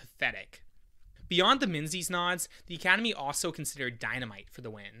deeply pathetic. Beyond the Menzies nods, the Academy also considered Dynamite for the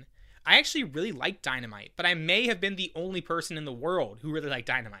win. I actually really liked Dynamite, but I may have been the only person in the world who really liked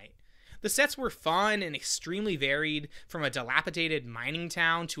Dynamite. The sets were fun and extremely varied, from a dilapidated mining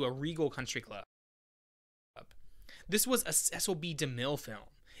town to a regal country club. This was a Cecil B. DeMille film,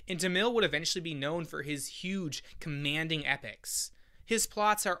 and DeMille would eventually be known for his huge, commanding epics. His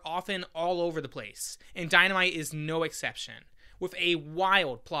plots are often all over the place, and Dynamite is no exception, with a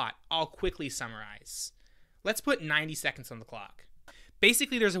wild plot I'll quickly summarize. Let's put 90 seconds on the clock.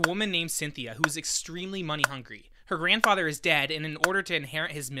 Basically, there's a woman named Cynthia who's extremely money hungry. Her grandfather is dead, and in order to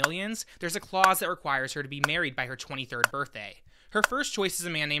inherit his millions, there's a clause that requires her to be married by her 23rd birthday. Her first choice is a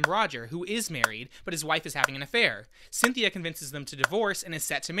man named Roger, who is married, but his wife is having an affair. Cynthia convinces them to divorce and is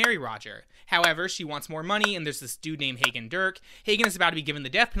set to marry Roger. However, she wants more money, and there's this dude named Hagen Dirk. Hagen is about to be given the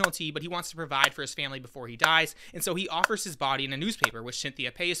death penalty, but he wants to provide for his family before he dies, and so he offers his body in a newspaper, which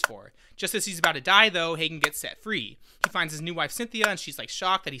Cynthia pays for. Just as he's about to die, though, Hagen gets set free. He finds his new wife Cynthia, and she's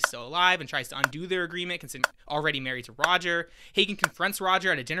shocked that he's still alive and tries to undo their agreement, considering already married to Roger. Hagen confronts Roger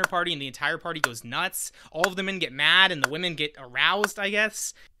at a dinner party, and the entire party goes nuts. All of the men get mad, and the women get aroused, I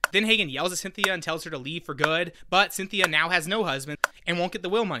guess. Then Hagen yells at Cynthia and tells her to leave for good, but Cynthia now has no husband and won't get the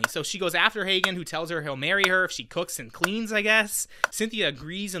will money, so she goes after Hagen, who tells her he'll marry her if she cooks and cleans, I guess. Cynthia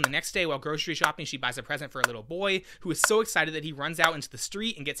agrees, and the next day while grocery shopping, she buys a present for a little boy, who is so excited that he runs out into the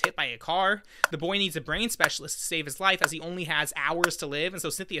street and gets hit by a car. The boy needs a brain specialist to save his life, as he only has hours to live, and so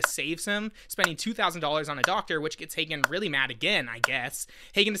Cynthia saves him, spending $2,000 on a doctor, which gets Hagen really mad again, I guess.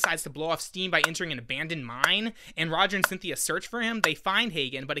 Hagen decides to blow off steam by entering an abandoned mine, and Roger and Cynthia search for him. They find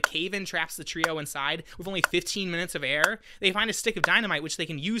Hagen, but a cave-in traps the trio inside with only 15 minutes of air. They find a stick of dynamite which they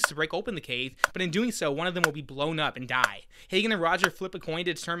can use to break open the cave, but in doing so, one of them will be blown up and die. Hagen and Roger flip a coin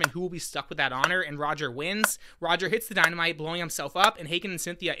to determine who will be stuck with that honor, and Roger wins. Roger hits the dynamite, blowing himself up, and Hagen and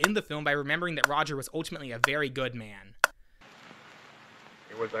Cynthia end the film by remembering that Roger was ultimately a very good man.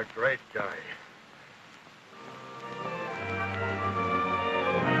 He was a great guy.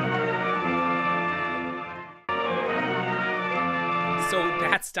 So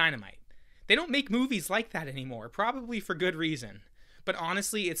that's Dynamite. They don't make movies like that anymore, probably for good reason. But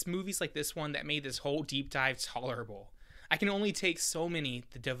honestly, it's movies like this one that made this whole deep dive tolerable. I can only take so many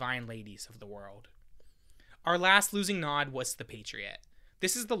the divine ladies of the world. Our last losing nod was The Patriot.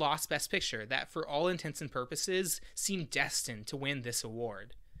 This is the lost Best Picture that, for all intents and purposes, seemed destined to win this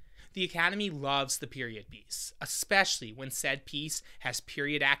award. The Academy loves the period piece, especially when said piece has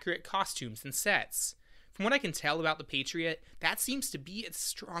period-accurate costumes and sets. From what I can tell about The Patriot, that seems to be its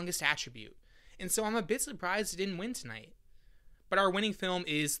strongest attribute, and so I'm a bit surprised it didn't win tonight. But our winning film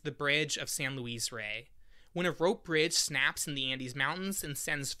is The Bridge of San Luis Rey. When a rope bridge snaps in the Andes Mountains and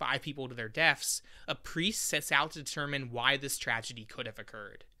sends 5 people to their deaths, a priest sets out to determine why this tragedy could have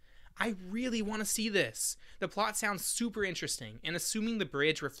occurred. I really want to see this. The plot sounds super interesting, and assuming the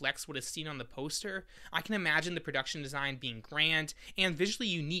bridge reflects what is seen on the poster, I can imagine the production design being grand and visually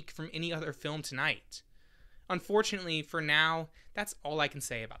unique from any other film tonight. Unfortunately, for now, that's all I can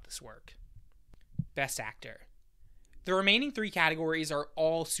say about this work. Best Actor. The remaining 3 categories are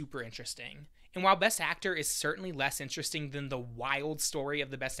all super interesting, and while Best Actor is certainly less interesting than the wild story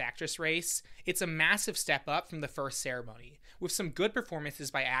of the Best Actress race, it's a massive step up from the first ceremony, with some good performances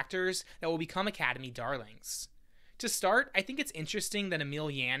by actors that will become Academy darlings. To start, I think it's interesting that Emil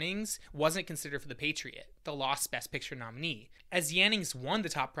Jannings wasn't considered for The Patriot, the lost Best Picture nominee, as Jannings won the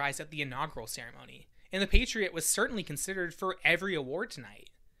top prize at the inaugural ceremony, and The Patriot was certainly considered for every award tonight.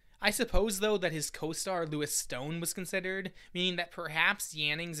 I suppose, though, that his co-star Louis Stone was considered, meaning that perhaps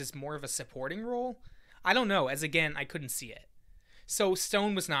Jannings is more of a supporting role? I don't know, as again, I couldn't see it. So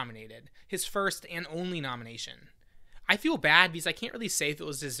Stone was nominated, his first and only nomination. I feel bad because I can't really say if it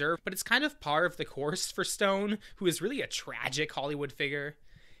was deserved, but it's kind of par of the course for Stone, who is really a tragic Hollywood figure.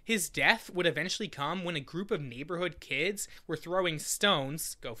 His death would eventually come when a group of neighborhood kids were throwing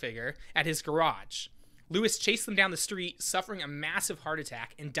stones, go figure, at his garage. Louis chased them down the street, suffering a massive heart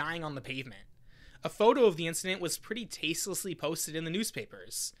attack and dying on the pavement. A photo of the incident was pretty tastelessly posted in the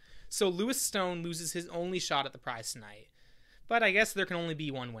newspapers. So Louis Stone loses his only shot at the prize tonight. But I guess there can only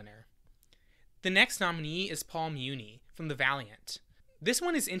be one winner. The next nominee is Paul Muni from The Valiant. This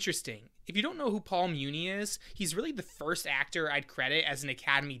one is interesting. If you don't know who Paul Muni is, he's really the first actor I'd credit as an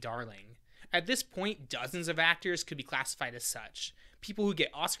Academy darling. At this point, dozens of actors could be classified as such. People who get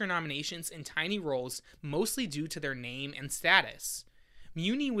Oscar nominations in tiny roles, mostly due to their name and status.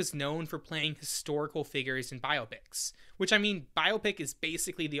 Muni was known for playing historical figures in biopics, which biopic is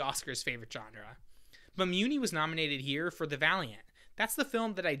basically the Oscars' favorite genre. But Muni was nominated here for The Valiant. That's the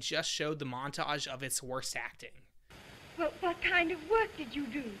film that I just showed the montage of its worst acting. Well, what kind of work did you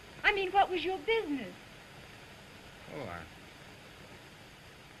do? What was your business? Oh,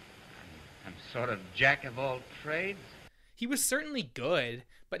 I'm sort of jack of all trades. He was certainly good,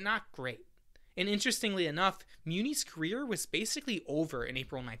 but not great. And interestingly enough, Muni's career was basically over in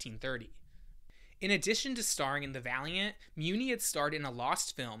April 1930. In addition to starring in The Valiant, Muni had starred in a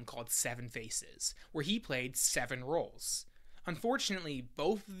lost film called 7 Faces, where he played 7 roles. Unfortunately,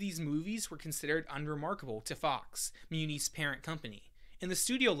 both of these movies were considered unremarkable to Fox, Muni's parent company, and the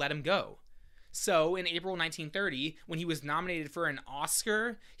studio let him go. So, in April 1930, when he was nominated for an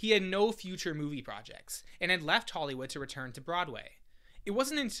Oscar, he had no future movie projects, and had left Hollywood to return to Broadway. It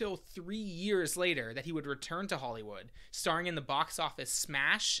wasn't until 3 years later that he would return to Hollywood, starring in the box office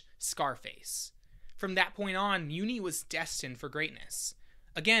smash, Scarface. From that point on, Muni was destined for greatness.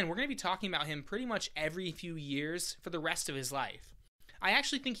 Again, we're going to be talking about him pretty much every few years for the rest of his life. I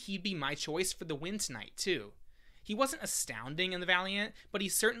actually think he'd be my choice for the win tonight, too. He wasn't astounding in The Valiant, but he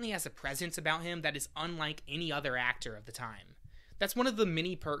certainly has a presence about him that is unlike any other actor of the time. That's one of the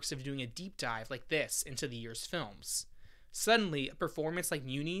many perks of doing a deep dive like this into the year's films. Suddenly, a performance like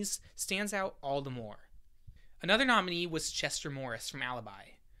Muni's stands out all the more. Another nominee was Chester Morris from Alibi.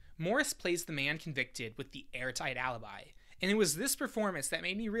 Morris plays the man convicted with the airtight alibi, and it was this performance that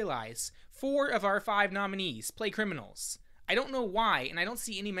made me realize 4 of our 5 nominees play criminals. I don't know why, and I don't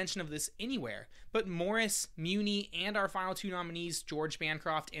see any mention of this anywhere, but Morris, Muni, and our final 2 nominees, George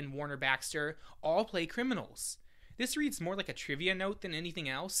Bancroft and Warner Baxter, all play criminals. This reads more like a trivia note than anything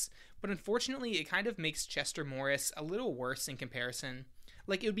else, but unfortunately it kind of makes Chester Morris a little worse in comparison.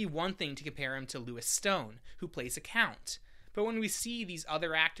 Like, it would be one thing to compare him to Louis Stone, who plays a count, but when we see these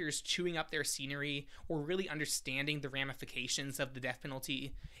other actors chewing up their scenery or really understanding the ramifications of the death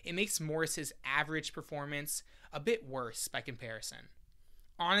penalty, it makes Morris's average performance a bit worse by comparison.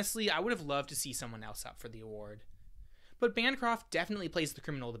 Honestly, I would have loved to see someone else up for the award. But Bancroft definitely plays the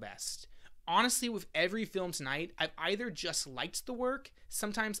criminal the best. Honestly, with every film tonight, I've either just liked the work,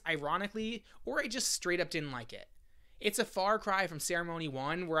 sometimes ironically, or I just straight up didn't like it. It's a far cry from Ceremony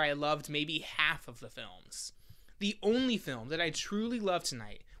 1, where I loved maybe half of the films. The only film that I truly loved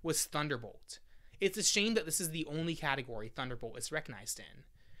tonight was Thunderbolt. It's a shame that this is the only category Thunderbolt is recognized in.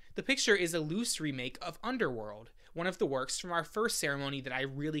 The picture is a loose remake of Underworld, one of the works from our first ceremony that I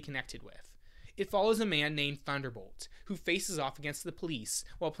really connected with. It follows a man named Thunderbolt, who faces off against the police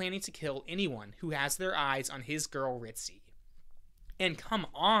while planning to kill anyone who has their eyes on his girl Ritzy. And come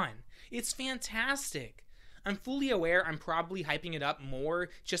on, it's fantastic! I'm fully aware I'm probably hyping it up more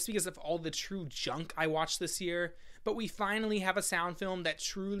just because of all the true junk I watched this year, but we finally have a sound film that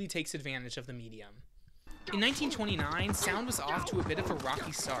truly takes advantage of the medium. In 1929, sound was off to a bit of a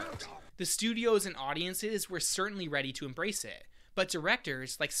rocky start. The studios and audiences were certainly ready to embrace it, but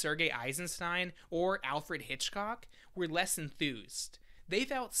directors like Sergei Eisenstein or Alfred Hitchcock were less enthused. They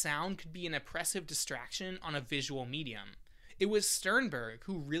felt sound could be an oppressive distraction on a visual medium. It was Sternberg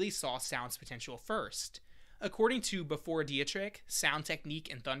who really saw sound's potential first. According to Before Dietrich, Sound Technique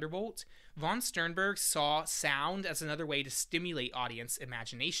and Thunderbolt, von Sternberg saw sound as another way to stimulate audience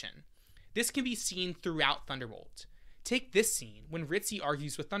imagination. This can be seen throughout Thunderbolt. Take this scene when Ritzy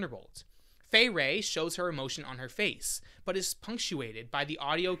argues with Thunderbolt. Fay Wray shows her emotion on her face, but is punctuated by the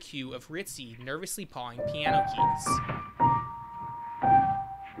audio cue of Ritzy nervously pawing piano keys.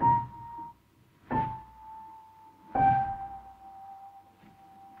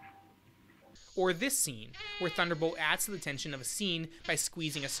 Or this scene, where Thunderbolt adds to the tension of a scene by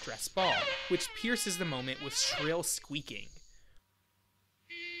squeezing a stress ball, which pierces the moment with shrill squeaking.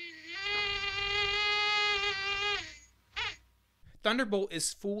 Thunderbolt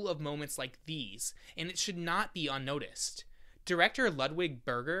is full of moments like these, and it should not be unnoticed. Director Ludwig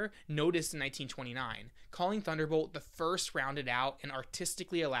Berger noticed in 1929, calling Thunderbolt the first rounded out and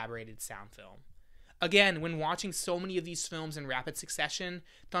artistically elaborated sound film. Again, when watching so many of these films in rapid succession,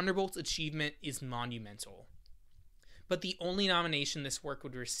 Thunderbolt's achievement is monumental. But the only nomination this work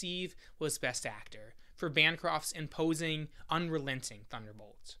would receive was Best Actor, for Bancroft's imposing, unrelenting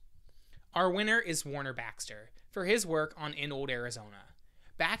Thunderbolt. Our winner is Warner Baxter, for his work on In Old Arizona.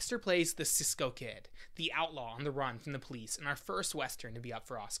 Baxter plays the Cisco Kid, the outlaw on the run from the police in our first Western to be up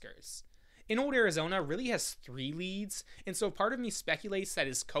for Oscars. In Old Arizona really has 3 leads, and so part of me speculates that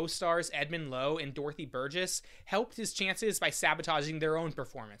his co-stars Edmund Lowe and Dorothy Burgess helped his chances by sabotaging their own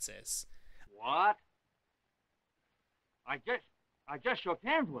performances. What? I just shook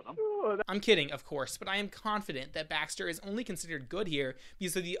hands with him. I'm kidding, of course, but I am confident that Baxter is only considered good here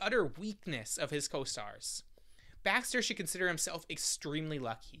because of the utter weakness of his co-stars. Baxter should consider himself extremely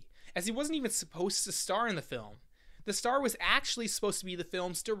lucky, as he wasn't even supposed to star in the film. The star was actually supposed to be the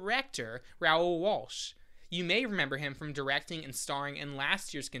film's director, Raoul Walsh. You may remember him from directing and starring in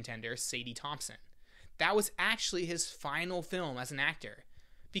last year's contender, Sadie Thompson. That was actually his final film as an actor.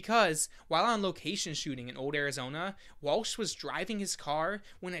 Because, while on location shooting in Old Arizona, Walsh was driving his car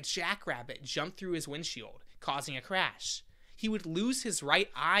when a jackrabbit jumped through his windshield, causing a crash. He would lose his right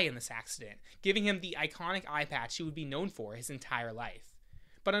eye in this accident, giving him the iconic eye patch he would be known for his entire life.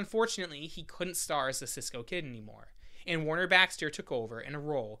 But unfortunately, he couldn't star as the Cisco Kid anymore, and Warner Baxter took over in a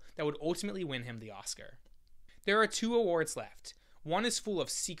role that would ultimately win him the Oscar. There are 2 awards left. One is full of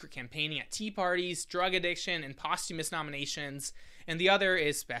secret campaigning at tea parties, drug addiction, and posthumous nominations, and the other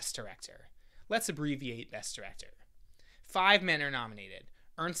is Best Director. Let's abbreviate Best Director. 5 men are nominated: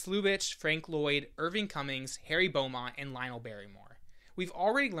 Ernst Lubitsch, Frank Lloyd, Irving Cummings, Harry Beaumont, and Lionel Barrymore. We've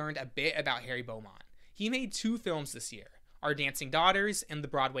already learned a bit about Harry Beaumont. He made 2 films this year, Our Dancing Daughters and The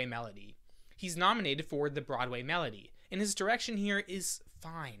Broadway Melody. He's nominated for The Broadway Melody, and his direction here is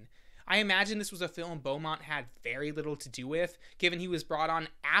fine. I imagine this was a film Beaumont had very little to do with, given he was brought on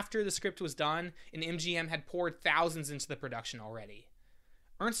after the script was done and MGM had poured thousands into the production already.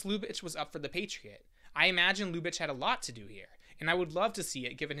 Ernst Lubitsch was up for The Patriot. I imagine Lubitsch had a lot to do here, and I would love to see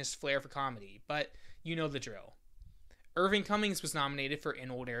it given his flair for comedy, but you know the drill. Irving Cummings was nominated for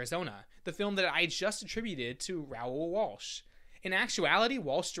In Old Arizona, the film that I just attributed to Raoul Walsh. In actuality,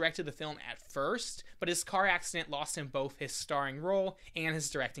 Walsh directed the film at first, but his car accident lost him both his starring role and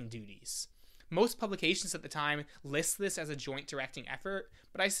his directing duties. Most publications at the time list this as a joint directing effort,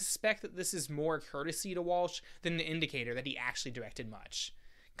 but I suspect that this is more courtesy to Walsh than an indicator that he actually directed much.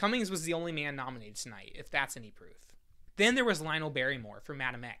 Cummings was the only man nominated tonight, if that's any proof. Then there was Lionel Barrymore for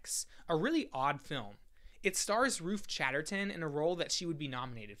Madam X, a really odd film. It stars Ruth Chatterton in a role that she would be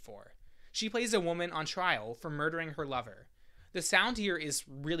nominated for. She plays a woman on trial for murdering her lover. The sound here is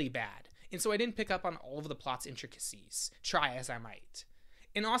really bad, and so I didn't pick up on all of the plot's intricacies, try as I might.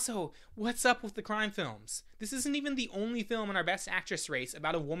 And also, what's up with the crime films? This isn't even the only film in our Best Actress race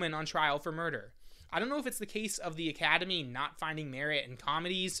about a woman on trial for murder. I don't know if it's the case of the Academy not finding merit in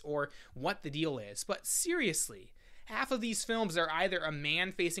comedies or what the deal is, but seriously, half of these films are either a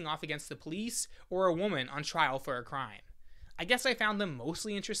man facing off against the police or a woman on trial for a crime. I guess I found them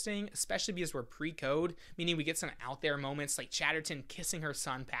mostly interesting, especially because we're pre-code, meaning we get some out there moments like Chatterton kissing her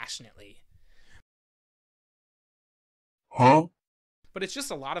son passionately. Huh? But it's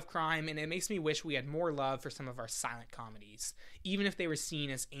just a lot of crime, and it makes me wish we had more love for some of our silent comedies, even if they were seen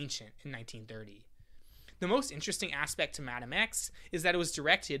as ancient in 1930. The most interesting aspect to Madam X is that it was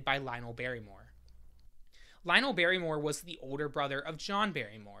directed by Lionel Barrymore. Lionel Barrymore was the older brother of John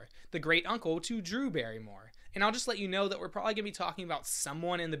Barrymore, the great uncle to Drew Barrymore. And I'll just let you know that we're probably going to be talking about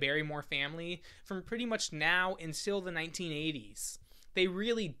someone in the Barrymore family from pretty much now until the 1980s. They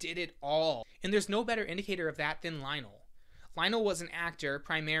really did it all, and there's no better indicator of that than Lionel. Lionel was an actor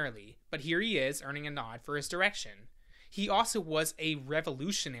primarily, but here he is earning a nod for his direction. He also was a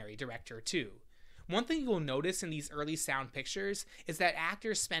revolutionary director too. One thing you'll notice in these early sound pictures is that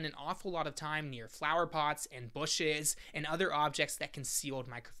actors spend an awful lot of time near flower pots and bushes and other objects that concealed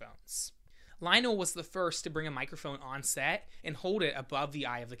microphones. Lionel was the first to bring a microphone on set and hold it above the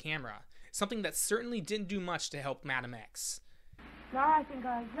eye of the camera, something that certainly didn't do much to help Madam X. Now I think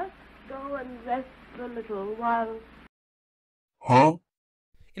I'll just go and rest a little while... Huh?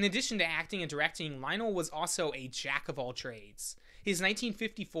 In addition to acting and directing, Lionel was also a jack of all trades. His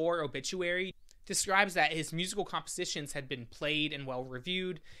 1954 obituary describes that his musical compositions had been played and well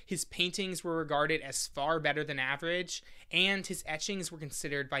reviewed, his paintings were regarded as far better than average, and his etchings were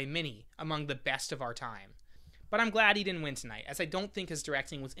considered by many among the best of our time. But I'm glad he didn't win tonight, as I don't think his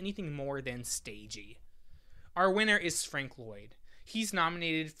directing was anything more than stagey. Our winner is Frank Lloyd. He's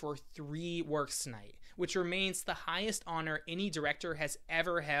nominated for 3 works tonight, which remains the highest honor any director has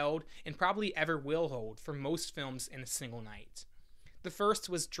ever held and probably ever will hold for most films in a single night. The first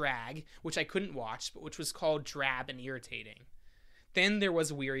was Drag, which I couldn't watch, but which was called drab and irritating. Then there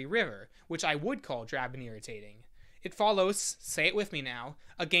was Weary River, which I would call drab and irritating. It follows, say it with me now,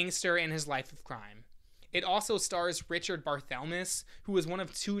 a gangster and his life of crime. It also stars Richard Barthelmess, who was one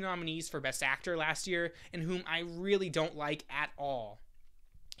of 2 nominees for Best Actor last year, and whom I really don't like at all.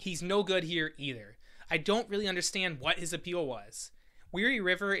 He's no good here either. I don't really understand what his appeal was. Weary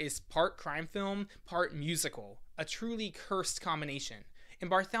River is part crime film, part musical, a truly cursed combination, and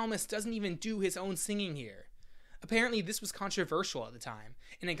Barthelmess doesn't even do his own singing here. Apparently this was controversial at the time,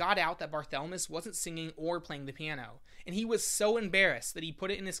 and it got out that Barthelmess wasn't singing or playing the piano, and he was so embarrassed that he put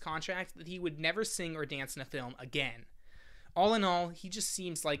it in his contract that he would never sing or dance in a film again. All in all, he just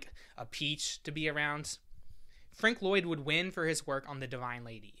seems like a peach to be around. Frank Lloyd would win for his work on The Divine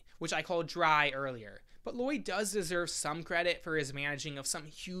Lady, which I called dry earlier, but Lloyd does deserve some credit for his managing of some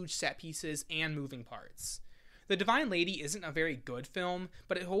huge set pieces and moving parts. The Divine Lady isn't a very good film,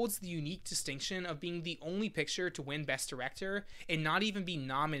 but it holds the unique distinction of being the only picture to win Best Director and not even be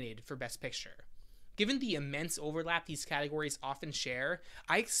nominated for Best Picture. Given the immense overlap these categories often share,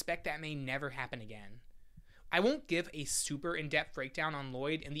 I expect that may never happen again. I won't give a super in-depth breakdown on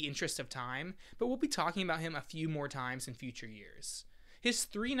Lloyd in the interest of time, but we'll be talking about him a few more times in future years. His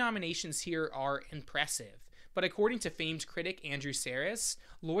 3 nominations here are impressive, but according to famed critic Andrew Sarris,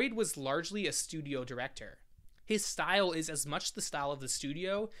 Lloyd was largely a studio director. His style is as much the style of the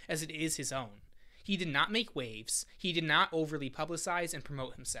studio as it is his own. He did not make waves, he did not overly publicize and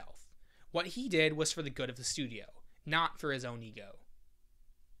promote himself. What he did was for the good of the studio, not for his own ego.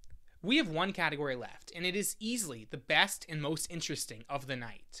 We have one category left, and it is easily the best and most interesting of the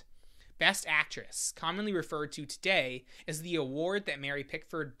night. Best Actress, commonly referred to today as the award that Mary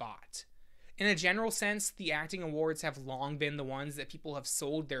Pickford bought. In a general sense, the acting awards have long been the ones that people have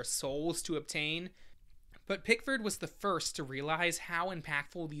sold their souls to obtain, but Pickford was the first to realize how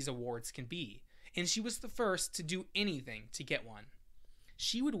impactful these awards can be, and she was the first to do anything to get one.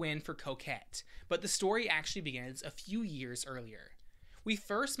 She would win for Coquette, but the story actually begins a few years earlier. We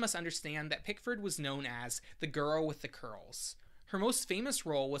first must understand that Pickford was known as the girl with the curls. Her most famous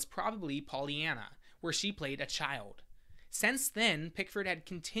role was probably Pollyanna, where she played a child. Since then, Pickford had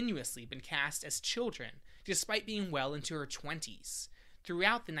continuously been cast as children, despite being well into her 20s.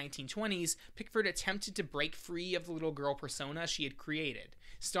 Throughout the 1920s, Pickford attempted to break free of the little girl persona she had created,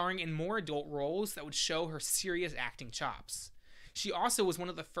 starring in more adult roles that would show her serious acting chops. She also was one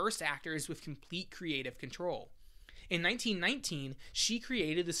of the first actors with complete creative control. In 1919, she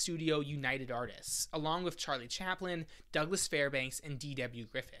created the studio United Artists, along with Charlie Chaplin, Douglas Fairbanks, and D.W.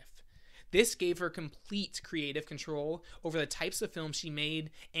 Griffith. This gave her complete creative control over the types of films she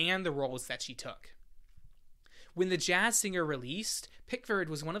made and the roles that she took. When The Jazz Singer released, Pickford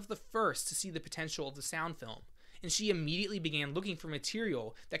was one of the first to see the potential of the sound film, and she immediately began looking for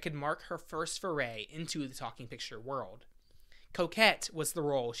material that could mark her first foray into the talking picture world. Coquette was the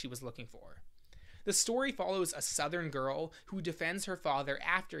role she was looking for. The story follows a Southern girl who defends her father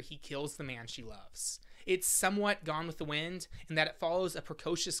after he kills the man she loves. It's somewhat Gone with the Wind in that it follows a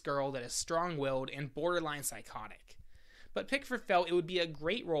precocious girl that is strong-willed and borderline psychotic. But Pickford felt it would be a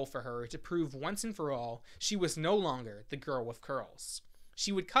great role for her to prove once and for all she was no longer the girl with curls.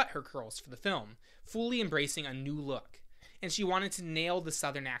 She would cut her curls for the film, fully embracing a new look. And she wanted to nail the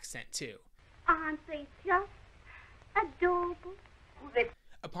Southern accent too. Aren't they just adorable?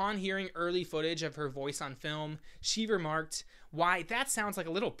 Upon hearing early footage of her voice on film, she remarked, "Why, that sounds like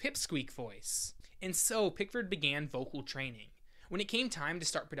a little pipsqueak voice." And so Pickford began vocal training. When it came time to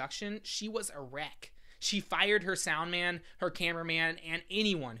start production, she was a wreck. She fired her sound man, her cameraman, and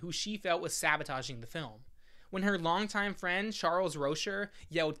anyone who she felt was sabotaging the film. When her longtime friend, Charles Rocher,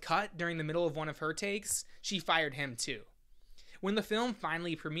 yelled cut during the middle of one of her takes, she fired him too. When the film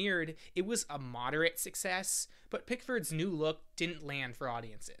finally premiered, it was a moderate success, but Pickford's new look didn't land for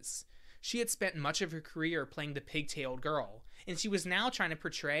audiences. She had spent much of her career playing the pigtailed girl, and she was now trying to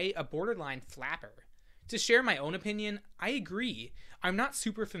portray a borderline flapper. To share my own opinion, I agree. I'm not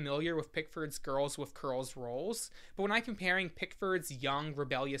super familiar with Pickford's Girls with Curls roles, but when I'm comparing Pickford's young,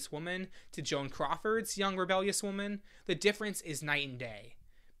 rebellious woman to Joan Crawford's young, rebellious woman, the difference is night and day.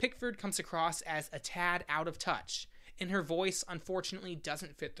 Pickford comes across as a tad out of touch, and her voice unfortunately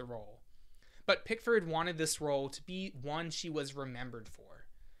doesn't fit the role. But Pickford wanted this role to be one she was remembered for.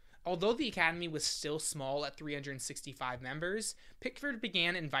 Although the Academy was still small at 365 members, Pickford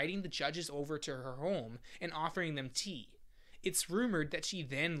began inviting the judges over to her home and offering them tea. It's rumored that she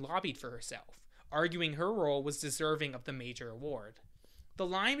then lobbied for herself, arguing her role was deserving of the major award. The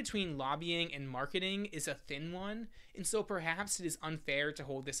line between lobbying and marketing is a thin one, and so perhaps it is unfair to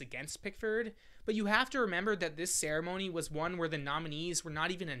hold this against Pickford, but you have to remember that this ceremony was one where the nominees were not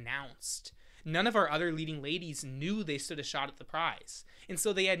even announced. None of our other leading ladies knew they stood a shot at the prize, and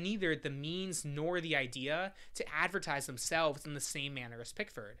so they had neither the means nor the idea to advertise themselves in the same manner as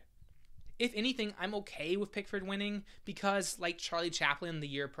Pickford. If anything, I'm okay with Pickford winning because, like Charlie Chaplin the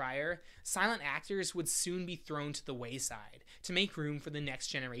year prior, silent actors would soon be thrown to the wayside to make room for the next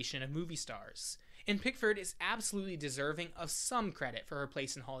generation of movie stars. And Pickford is absolutely deserving of some credit for her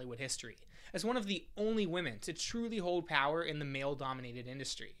place in Hollywood history, as one of the only women to truly hold power in the male-dominated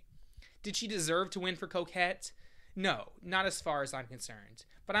industry. Did she deserve to win for Coquette? No, not as far as I'm concerned,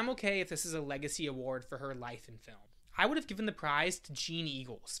 but I'm okay if this is a legacy award for her life in film. I would have given the prize to Jean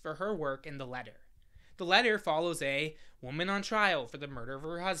Eagles for her work in The Letter. The Letter follows a woman on trial for the murder of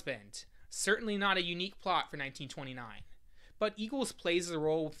her husband. Certainly not a unique plot for 1929. But Eagles plays the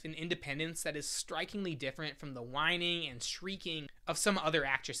role with an independence that is strikingly different from the whining and shrieking of some other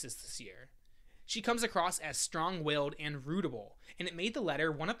actresses this year. She comes across as strong-willed and rootable, and it made The Letter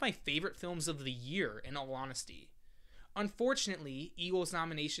one of my favorite films of the year, in all honesty. Unfortunately, Eagles'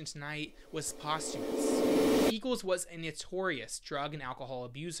 nomination tonight was posthumous. Eagles was a notorious drug and alcohol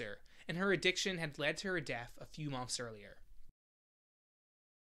abuser, and her addiction had led to her death a few months earlier.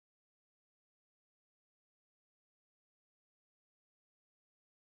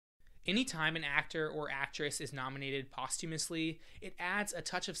 Anytime an actor or actress is nominated posthumously, it adds a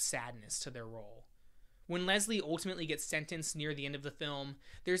touch of sadness to their role. When Leslie ultimately gets sentenced near the end of the film,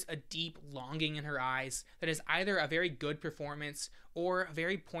 there's a deep longing in her eyes that is either a very good performance or a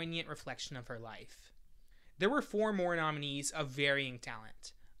very poignant reflection of her life. There were 4 more nominees of varying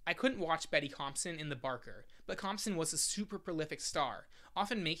talent. I couldn't watch Betty Compson in The Barker, but Compson was a super prolific star,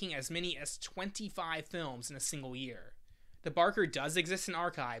 often making as many as 25 films in a single year. The Barker does exist in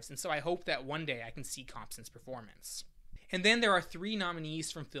archives, and so I hope that one day I can see Compson's performance. And then there are 3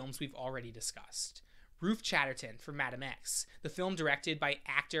 nominees from films we've already discussed. Ruth Chatterton for Madam X, the film directed by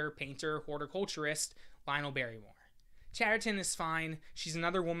actor, painter, horticulturist Lionel Barrymore. Chatterton is fine. She's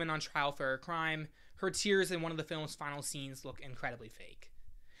another woman on trial for a crime. Her tears in one of the film's final scenes look incredibly fake.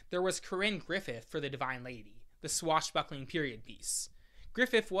 There was Corinne Griffith for The Divine Lady, the swashbuckling period piece.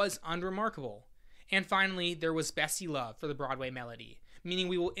 Griffith was unremarkable. And finally, there was Bessie Love for The Broadway Melody, meaning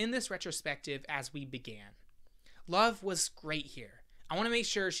we will end this retrospective as we began. Love was great here. I want to make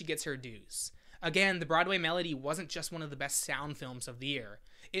sure she gets her dues. Again, The Broadway Melody wasn't just one of the best sound films of the year.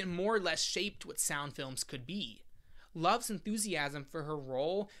 It more or less shaped what sound films could be. Love's enthusiasm for her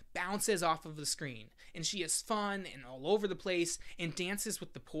role bounces off of the screen, and she is fun and all over the place and dances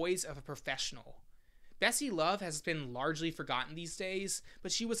with the poise of a professional. Bessie Love has been largely forgotten these days,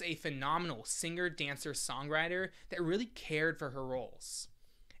 but she was a phenomenal singer, dancer, songwriter that really cared for her roles.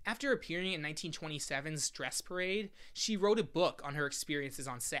 After appearing in 1927's Dress Parade, she wrote a book on her experiences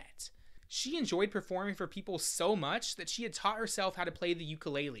on set. She enjoyed performing for people so much that she had taught herself how to play the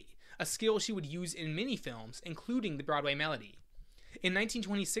ukulele, a skill she would use in many films, including The Broadway Melody. In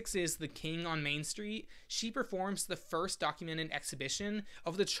 1926's The King on Main Street, she performs the first documented exhibition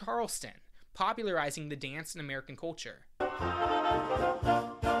of the Charleston, popularizing the dance in American culture.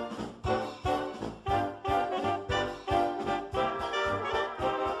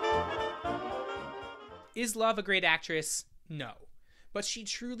 Is Love a great actress? No. But she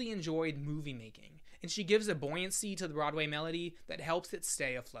truly enjoyed movie making, and she gives a buoyancy to The Broadway Melody that helps it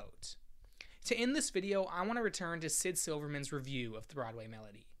stay afloat. To end this video, I want to return to Sid Silverman's review of The Broadway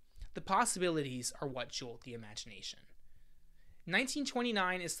Melody. The possibilities are what jolt the imagination.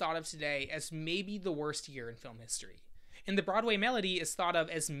 1929 is thought of today as maybe the worst year in film history, and The Broadway Melody is thought of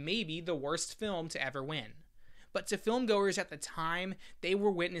as maybe the worst film to ever win. But to filmgoers at the time, they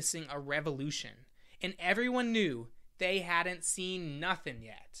were witnessing a revolution, and everyone knew they hadn't seen nothing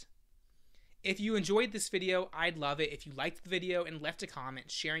yet. If you enjoyed this video, I'd love it if you liked the video and left a comment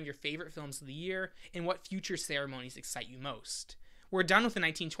sharing your favorite films of the year and what future ceremonies excite you most. We're done with the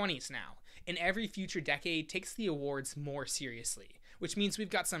 1920s now, and every future decade takes the awards more seriously, which means we've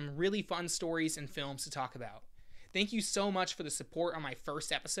got some really fun stories and films to talk about. Thank you so much for the support on my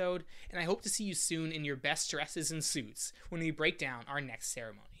first episode, and I hope to see you soon in your best dresses and suits when we break down our next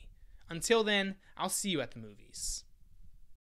ceremony. Until then, I'll see you at the movies.